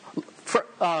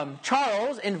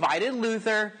 Charles invited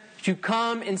Luther to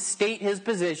come and state his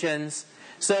positions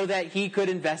so that he could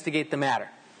investigate the matter.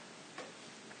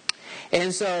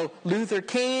 And so Luther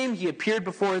came, he appeared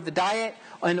before the Diet,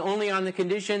 and only on the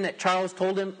condition that Charles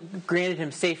granted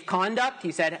him safe conduct.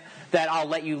 He said that I'll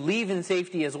let you leave in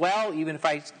safety as well, even if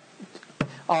I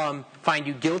find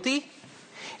you guilty.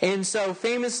 And so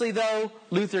famously, though,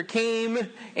 Luther came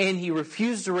and he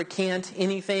refused to recant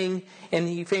anything, and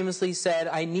he famously said,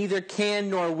 I neither can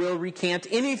nor will recant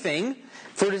anything,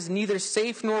 for it is neither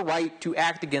safe nor right to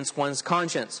act against one's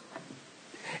conscience.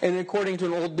 And according to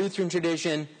an old Lutheran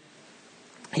tradition,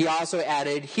 he also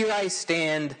added, here I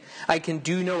stand, I can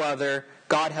do no other,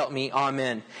 God help me,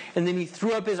 amen. And then he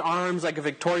threw up his arms like a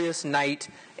victorious knight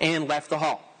and left the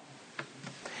hall.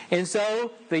 And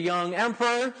so the young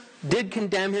emperor did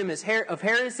condemn him of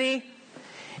heresy,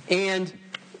 and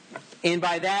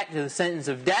by that to the sentence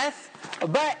of death,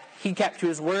 but he kept to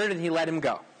his word and he let him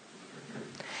go.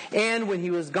 And when he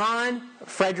was gone,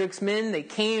 Frederick's men, they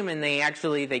came and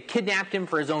they kidnapped him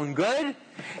for his own good,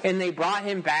 and they brought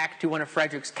him back to one of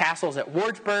Frederick's castles at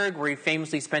Wartburg, where he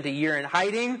famously spent a year in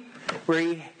hiding, where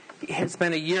he had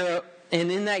spent a year,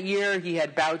 and in that year he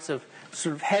had bouts of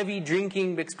sort of heavy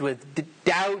drinking mixed with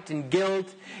doubt and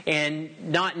guilt and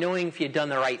not knowing if he had done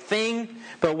the right thing.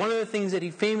 But one of the things that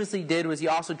he famously did was he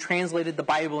also translated the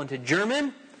Bible into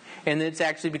German, and it's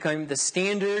actually become the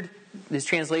standard, this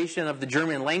translation of the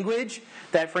German language,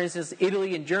 that, for instance,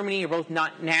 Italy and Germany are both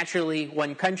not naturally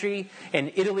one country.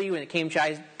 And Italy, when it came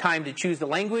time to choose the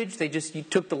language, they just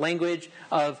took the language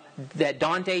that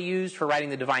Dante used for writing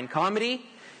the Divine Comedy,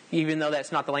 even though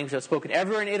that's not the language that's spoken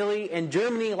everywhere in Italy. And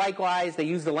Germany, likewise, they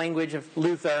used the language of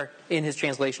Luther in his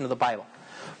translation of the Bible.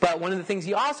 But one of the things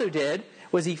he also did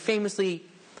was he famously,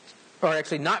 or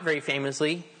actually not very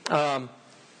famously,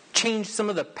 changed some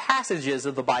of the passages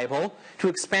of the Bible to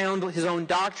expound his own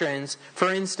doctrines.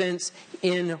 For instance,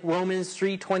 in Romans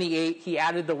 3:28, he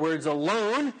added the words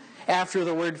alone after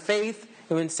the word faith,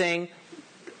 when saying,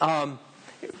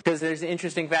 because there's an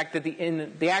interesting fact that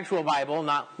in the actual Bible,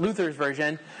 not Luther's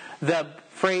version, the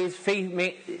phrase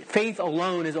faith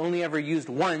alone is only ever used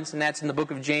once, and that's in the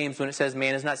book of James when it says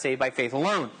man is not saved by faith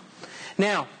alone.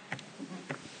 Now,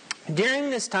 during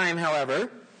this time,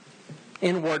 however,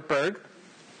 in Wartburg,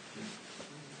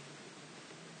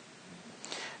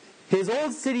 his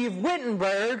old city of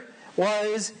Wittenberg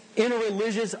was in a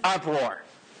religious uproar.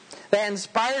 That,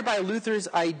 inspired by Luther's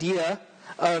ideas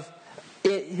of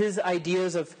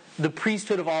the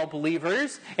priesthood of all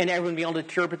believers and everyone being able to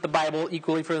interpret the Bible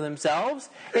equally for themselves,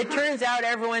 it turns out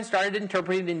everyone started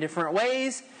interpreting it in different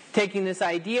ways, taking this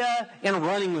idea and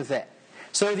running with it.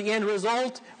 So the end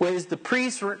result was the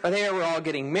priests were all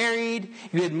getting married.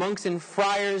 You had monks and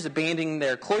friars abandoning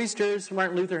their cloisters.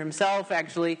 Martin Luther himself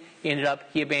actually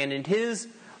he abandoned his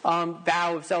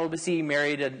vow of celibacy,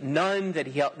 married a nun that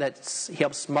he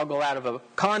helped smuggle out of a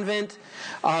convent.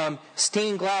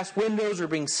 Stained glass windows were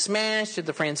being smashed at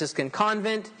the Franciscan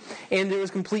convent, and there was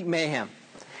complete mayhem.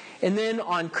 And then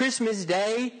on Christmas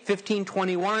Day,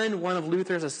 1521, one of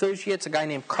Luther's associates, a guy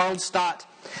named Karlstadt,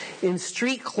 in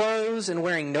street clothes and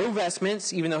wearing no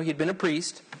vestments, even though he had been a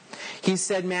priest, he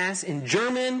said Mass in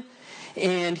German,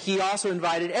 and he also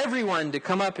invited everyone to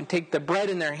come up and take the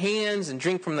bread in their hands and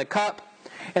drink from the cup.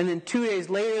 And then 2 days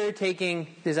later, taking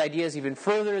his ideas even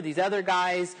further, these other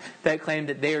guys that claimed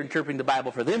that they were interpreting the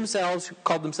Bible for themselves, who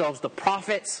called themselves the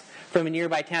prophets from a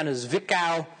nearby town of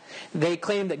Zwickau, they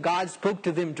claimed that God spoke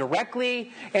to them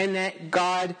directly, and that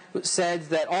God said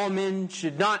that all men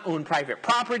should not own private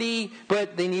property,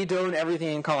 but they need to own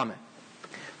everything in common.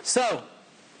 So,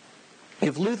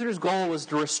 if Luther's goal was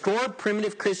to restore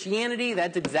primitive Christianity,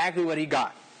 that's exactly what he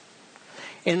got.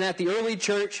 And that the early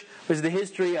church was the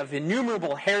history of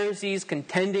innumerable heresies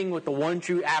contending with the one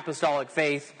true apostolic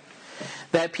faith.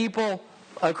 That people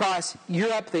across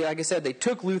Europe, like I said, they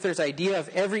took Luther's idea of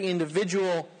every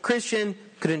individual Christian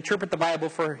could interpret the Bible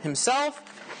for himself,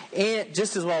 and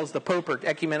just as well as the Pope or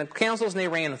ecumenical councils, and they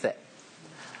ran with it.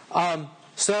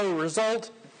 So the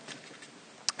result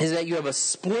is that you have a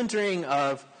splintering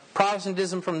of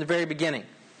Protestantism from the very beginning.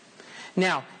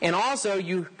 Now, and also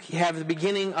you have the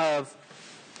beginning of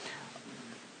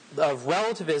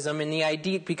relativism, and the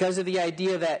idea, because of the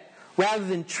idea that rather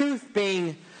than truth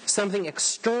being something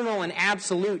external and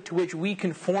absolute to which we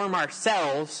conform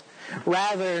ourselves,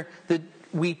 rather that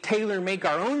we tailor-make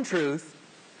our own truth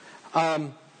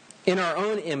in our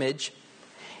own image.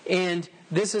 And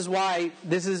this is why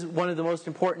this is one of the most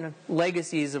important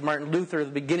legacies of Martin Luther,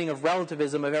 the beginning of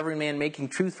relativism, of every man making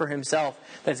truth for himself,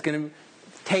 that's going to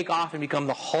take off and become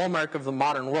the hallmark of the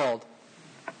modern world.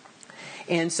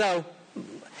 And so,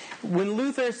 when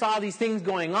Luther saw these things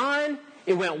going on,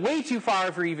 it went way too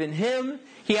far for even him.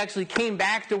 He actually came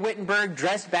back to Wittenberg,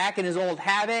 dressed back in his old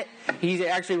habit. He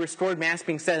actually restored Mass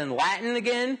being said in Latin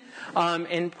again.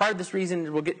 And part of this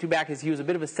reason we'll get to back is he was a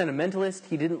bit of a sentimentalist.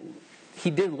 He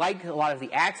did like a lot of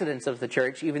the accidents of the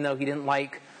church, even though he didn't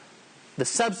like the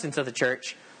substance of the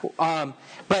church. But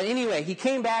anyway, he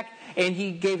came back and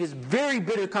he gave his very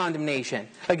bitter condemnation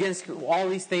against all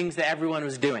these things that everyone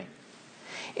was doing.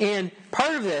 And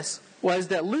part of this was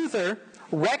that Luther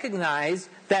recognized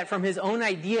that from his own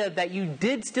idea that you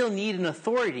did still need an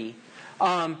authority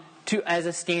as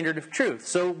a standard of truth.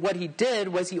 So what he did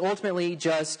was he ultimately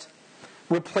just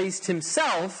replaced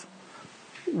himself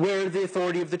where the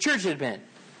authority of the church had been.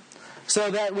 So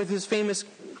that with his famous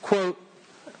quote,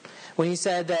 when he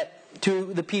said that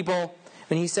to the people,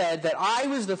 when he said that I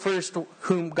was the first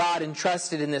whom God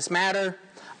entrusted in this matter,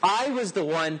 I was the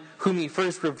one whom he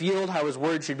first revealed how his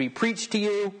word should be preached to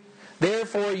you.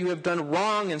 Therefore you have done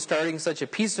wrong in starting such a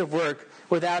piece of work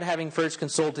without having first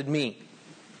consulted me.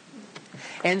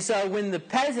 And so when the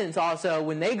peasants also,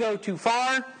 when they go too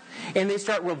far and they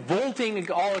start revolting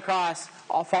all across,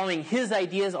 following his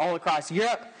ideas all across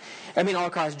Europe, all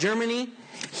across Germany,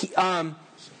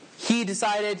 he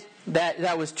decided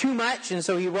that was too much, and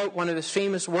so he wrote one of his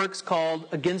famous works called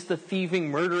Against the Thieving,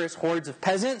 Murderous Hordes of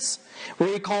Peasants,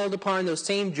 where he called upon those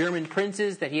same German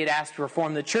princes that he had asked to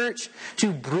reform the church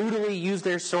to brutally use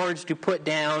their swords to put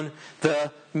down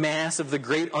the mass of the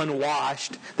great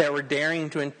unwashed that were daring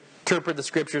to interpret the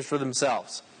scriptures for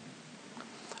themselves.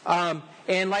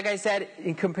 And like I said,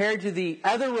 compared to the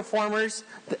other reformers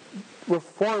that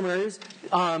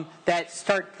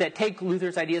take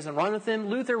Luther's ideas and run with them,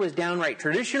 Luther was downright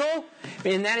traditional,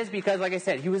 and that is because, like I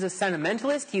said, he was a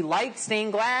sentimentalist. He liked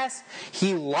stained glass.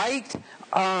 He liked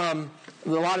a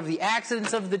lot of the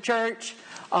accidents of the church.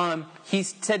 He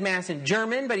said Mass in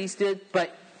German, but he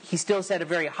still said a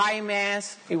very high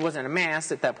Mass. It wasn't a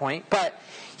Mass at that point, but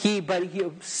he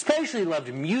especially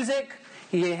loved music.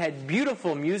 He had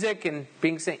beautiful music, and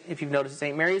if you've noticed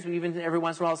St. Mary's, we even every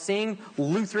once in a while sing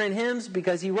Lutheran hymns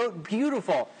because he wrote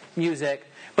beautiful music.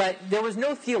 But there was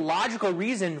no theological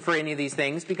reason for any of these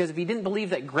things, because if he didn't believe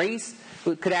that grace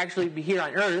could actually be here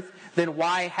on earth, then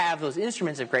why have those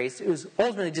instruments of grace? It was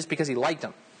ultimately just because he liked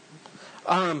them.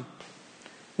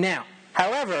 Now,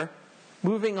 however,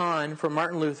 moving on from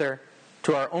Martin Luther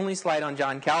to our only slide on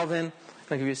John Calvin.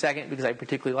 I'll give you a second because I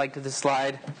particularly liked this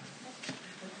slide.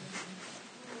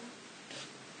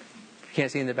 You can't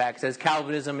see in the back. It says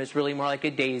Calvinism is really more like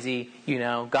a daisy.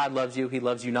 God loves you, he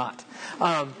loves you not.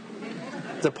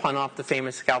 It's a pun off the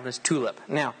famous Calvinist tulip.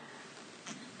 Now,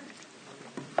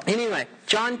 anyway,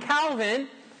 John Calvin,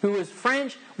 who was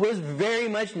French, was very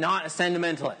much not a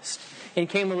sentimentalist and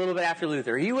came a little bit after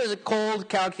Luther. He was a cold,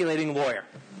 calculating lawyer.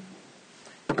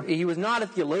 He was not a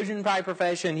theologian by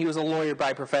profession. He was a lawyer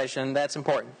by profession. That's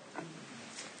important.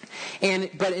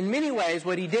 But in many ways,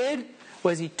 what he did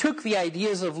was he took the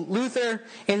ideas of Luther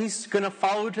and he's going to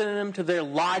follow them to their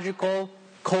logical,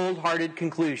 cold-hearted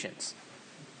conclusions.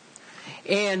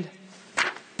 And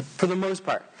for the most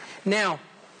part. Now,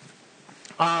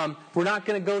 we're not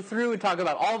going to go through and talk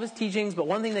about all of his teachings, but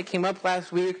one thing that came up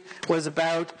last week was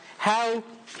about how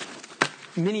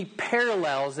many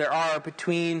parallels there are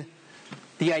between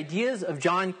the ideas of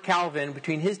John Calvin,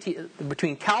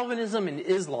 between Calvinism and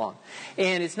Islam.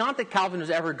 And it's not that Calvin was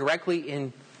ever directly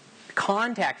in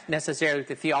contact necessarily with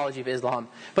the theology of Islam,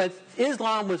 but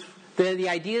Islam was the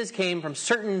ideas came from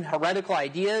certain heretical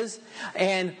ideas,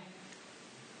 and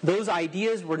those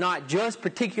ideas were not just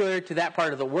particular to that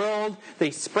part of the world.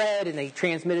 They spread and they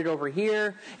transmitted over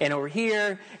here and over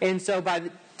here, and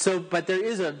but there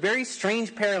is a very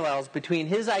strange parallels between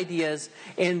his ideas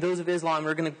and those of Islam.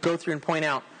 We're going to go through and point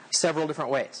out several different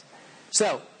ways.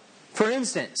 So, for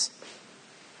instance,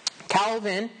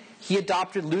 Calvin, he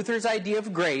adopted Luther's idea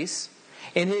of grace,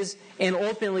 and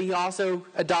ultimately he also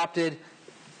adopted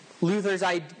Luther's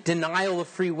denial of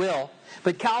free will.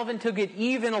 But Calvin took it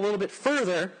even a little bit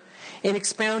further in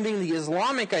expounding the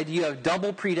Islamic idea of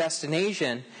double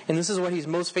predestination, and this is what he's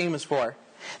most famous for.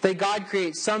 That God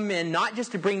creates some men not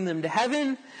just to bring them to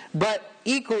heaven, but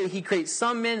equally he creates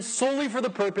some men solely for the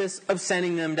purpose of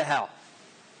sending them to hell.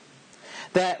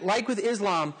 That, like with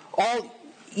Islam,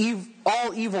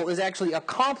 all evil is actually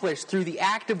accomplished through the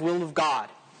active will of God.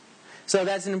 So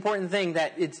that's an important thing,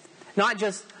 that it's not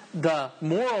just the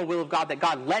moral will of God, that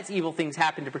God lets evil things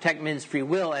happen to protect men's free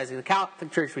will, as the Catholic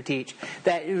Church would teach.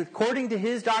 That according to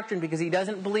his doctrine, because he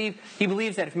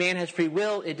believes that if man has free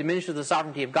will, it diminishes the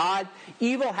sovereignty of God.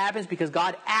 Evil happens because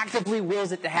God actively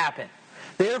wills it to happen,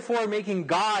 therefore making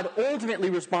God ultimately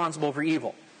responsible for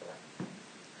evil.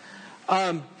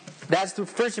 That's the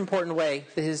first important way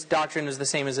that his doctrine is the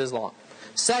same as Islam.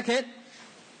 Second,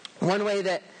 one way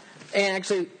that, and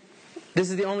actually this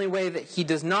is the only way that he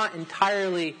does not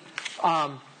entirely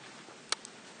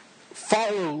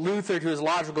follow Luther to his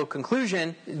logical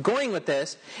conclusion, going with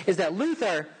this, is that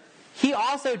Luther, he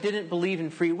also didn't believe in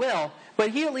free will,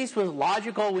 but he at least was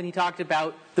logical when he talked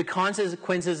about the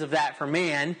consequences of that for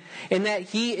man, in that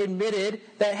he admitted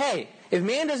that, hey, if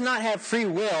man does not have free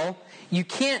will, you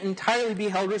can't entirely be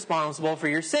held responsible for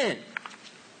your sin.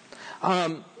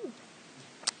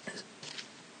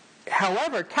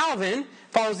 However, Calvin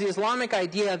follows the Islamic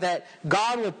idea that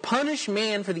God will punish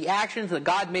man for the actions that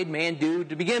God made man do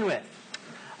to begin with.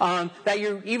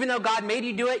 That even though God made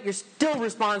you do it, you're still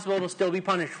responsible and will still be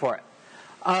punished for it.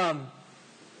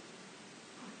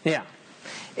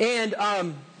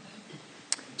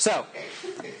 So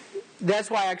that's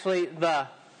why actually I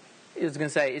was going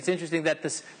to say, it's interesting that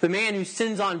the man who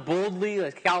sins on boldly,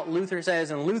 like Luther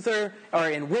says, and Luther, or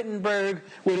in Wittenberg,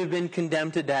 would have been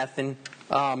condemned to death in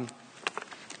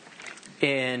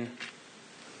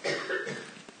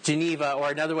Geneva.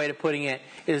 Or another way of putting it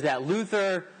is that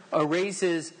Luther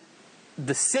erases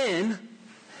the sin,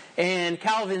 and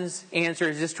Calvin's answer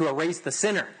is just to erase the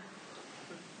sinner.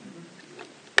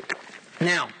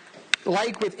 Now,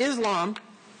 like with Islam,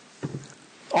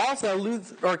 also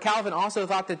Calvin also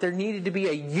thought that there needed to be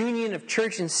a union of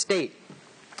church and state.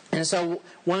 And so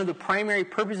one of the primary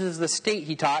purposes of the state,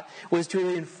 he taught, was to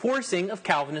the enforcing of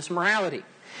Calvinist morality.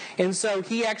 And so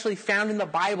he actually found in the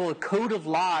Bible a code of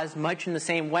laws, much in the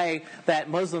same way that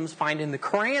Muslims find in the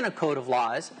Quran a code of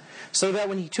laws, so that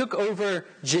when he took over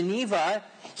Geneva,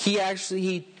 he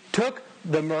took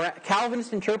the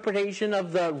Calvinist interpretation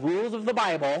of the rules of the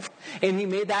Bible, and he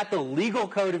made that the legal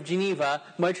code of Geneva,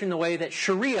 much in the way that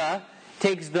Sharia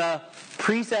takes the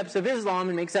precepts of Islam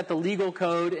and makes that the legal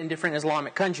code in different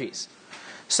Islamic countries.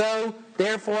 So,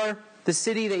 therefore, the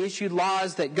city, they issued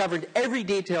laws that governed every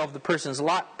detail of the personal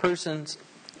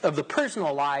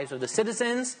lives of the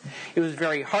citizens. It was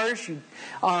very harsh.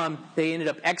 They ended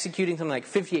up executing something like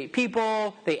 58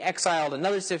 people. They exiled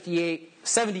another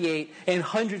 78, and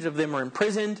hundreds of them were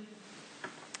imprisoned.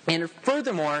 And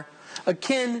furthermore,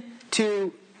 akin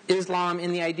to Islam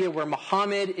in the idea where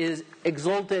Muhammad is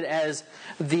exalted as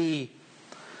the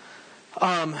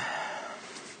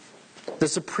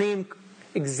supreme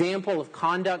example of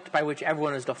conduct by which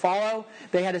everyone is to follow,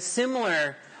 they had a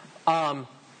similar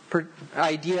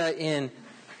idea in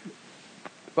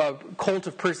cult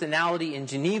of personality in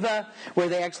Geneva, where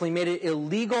they actually made it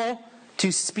illegal to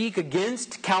speak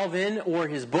against Calvin or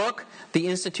his book, The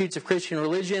Institutes of Christian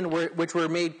Religion, which were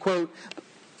made, quote,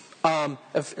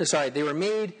 they were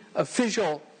made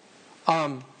official,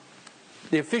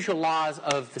 the official laws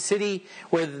of the city,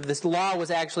 where this law was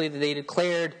actually that they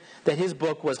declared that his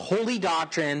book was holy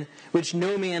doctrine, which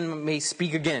no man may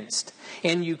speak against.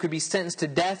 And you could be sentenced to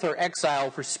death or exile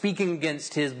for speaking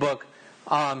against his book.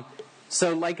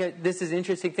 This is an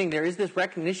interesting thing. There is this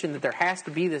recognition that there has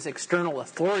to be this external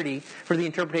authority for the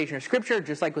interpretation of Scripture,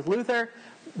 just like with Luther.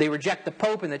 They reject the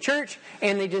Pope and the Church,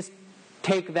 and they just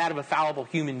take that of a fallible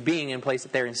human being and place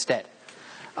it there instead.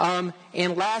 And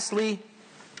lastly,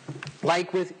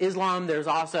 like with Islam, there's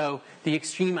also the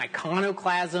extreme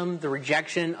iconoclasm, the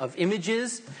rejection of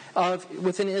images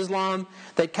within Islam.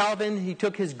 That Calvin, he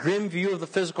took his grim view of the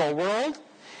physical world,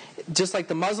 just like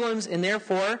the Muslims, and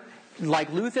therefore,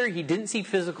 like Luther, he didn't see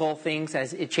physical things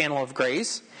as a channel of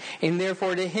grace, and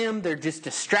therefore to him, they're just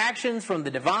distractions from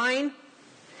the divine.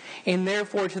 And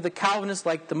therefore, to the Calvinist,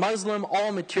 like the Muslim,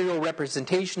 all material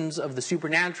representations of the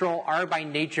supernatural are by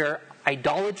nature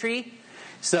idolatry.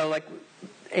 So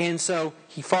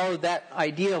he followed that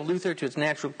idea of Luther to its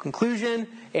natural conclusion,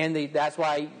 and that's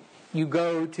why you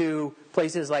go to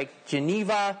places like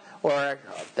Geneva or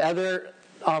other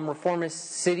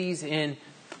reformist cities in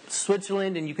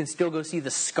Switzerland, and you can still go see the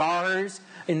scars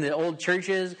in the old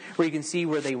churches, where you can see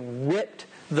where they whipped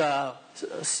the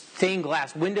stained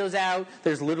glass windows out.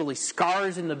 There's literally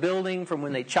scars in the building from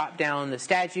when they chopped down the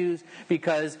statues,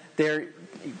 because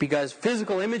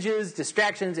physical images,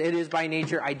 distractions, it is by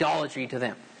nature idolatry to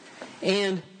them.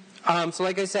 And so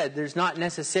like I said, there's not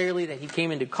necessarily that he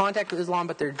came into contact with Islam,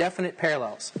 but there are definite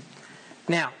parallels.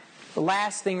 Now, the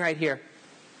last thing right here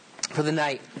for the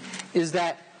night is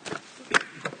that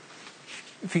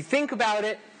if you think about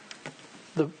it,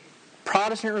 the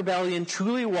Protestant rebellion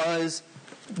truly was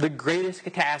the greatest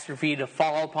catastrophe to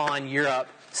fall upon Europe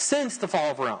since the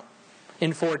fall of Rome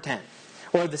in 410,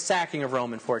 or the sacking of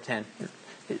Rome in 410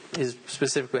 is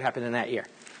specifically what happened in that year.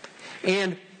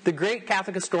 And the great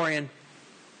Catholic historian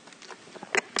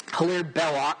Hilaire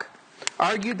Belloc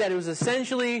argued that it was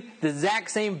essentially the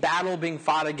exact same battle being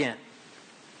fought again.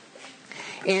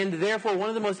 And therefore, one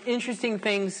of the most interesting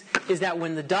things is that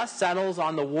when the dust settles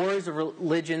on the wars of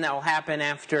religion that will happen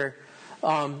after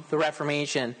the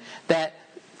Reformation, that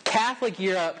Catholic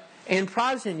Europe and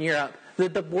Protestant Europe,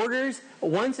 that the borders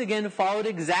once again followed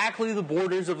exactly the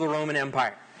borders of the Roman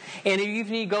Empire. And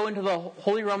even you go into the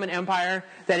Holy Roman Empire,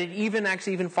 that it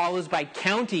even follows by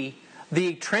county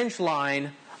the trench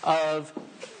line of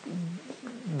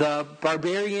the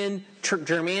barbarian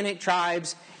Germanic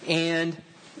tribes and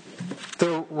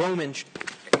the Roman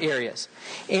areas.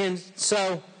 And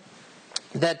so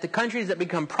that the countries that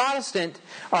become Protestant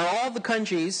are all the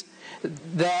countries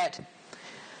that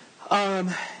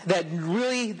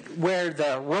really where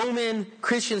the Roman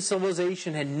Christian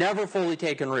civilization had never fully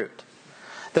taken root.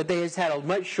 That they has had a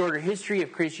much shorter history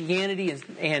of Christianity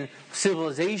and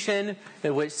civilization,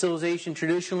 in which civilization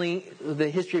traditionally, the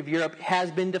history of Europe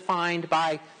has been defined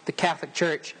by the Catholic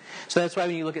Church. So that's why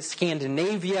when you look at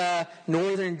Scandinavia,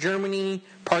 northern Germany,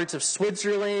 parts of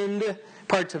Switzerland,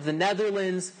 parts of the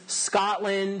Netherlands,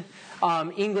 Scotland,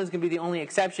 England's going to be the only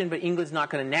exception, but England's not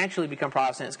going to naturally become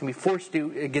Protestant. It's going to be forced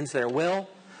to against their will,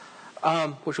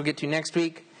 which we'll get to next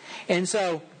week. And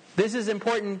so this is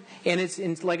important, and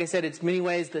it's like I said, it's in many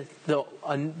ways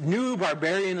a new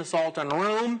barbarian assault on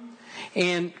Rome.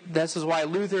 And this is why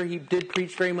Luther, he did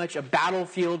preach very much a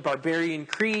battlefield barbarian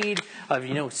creed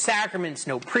of, sacraments,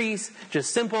 no priests,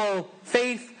 just simple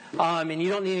faith, and you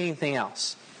don't need anything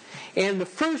else. And the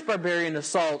first barbarian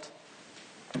assault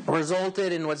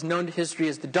resulted in what's known to history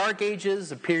as the Dark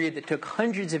Ages, a period that took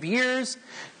hundreds of years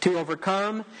to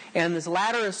overcome. And this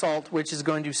latter assault, which is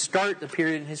going to start the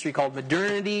period in history called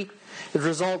modernity, it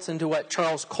results into what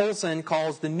Charles Colson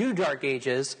calls the New Dark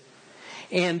Ages.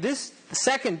 And this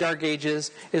second Dark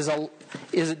Ages is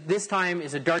this time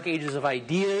a Dark Ages of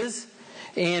ideas,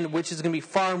 and which is going to be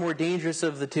far more dangerous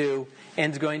of the two,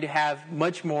 and is going to have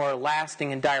much more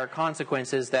lasting and dire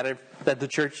consequences that the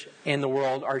church and the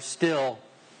world are still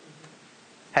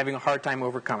having a hard time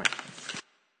overcoming.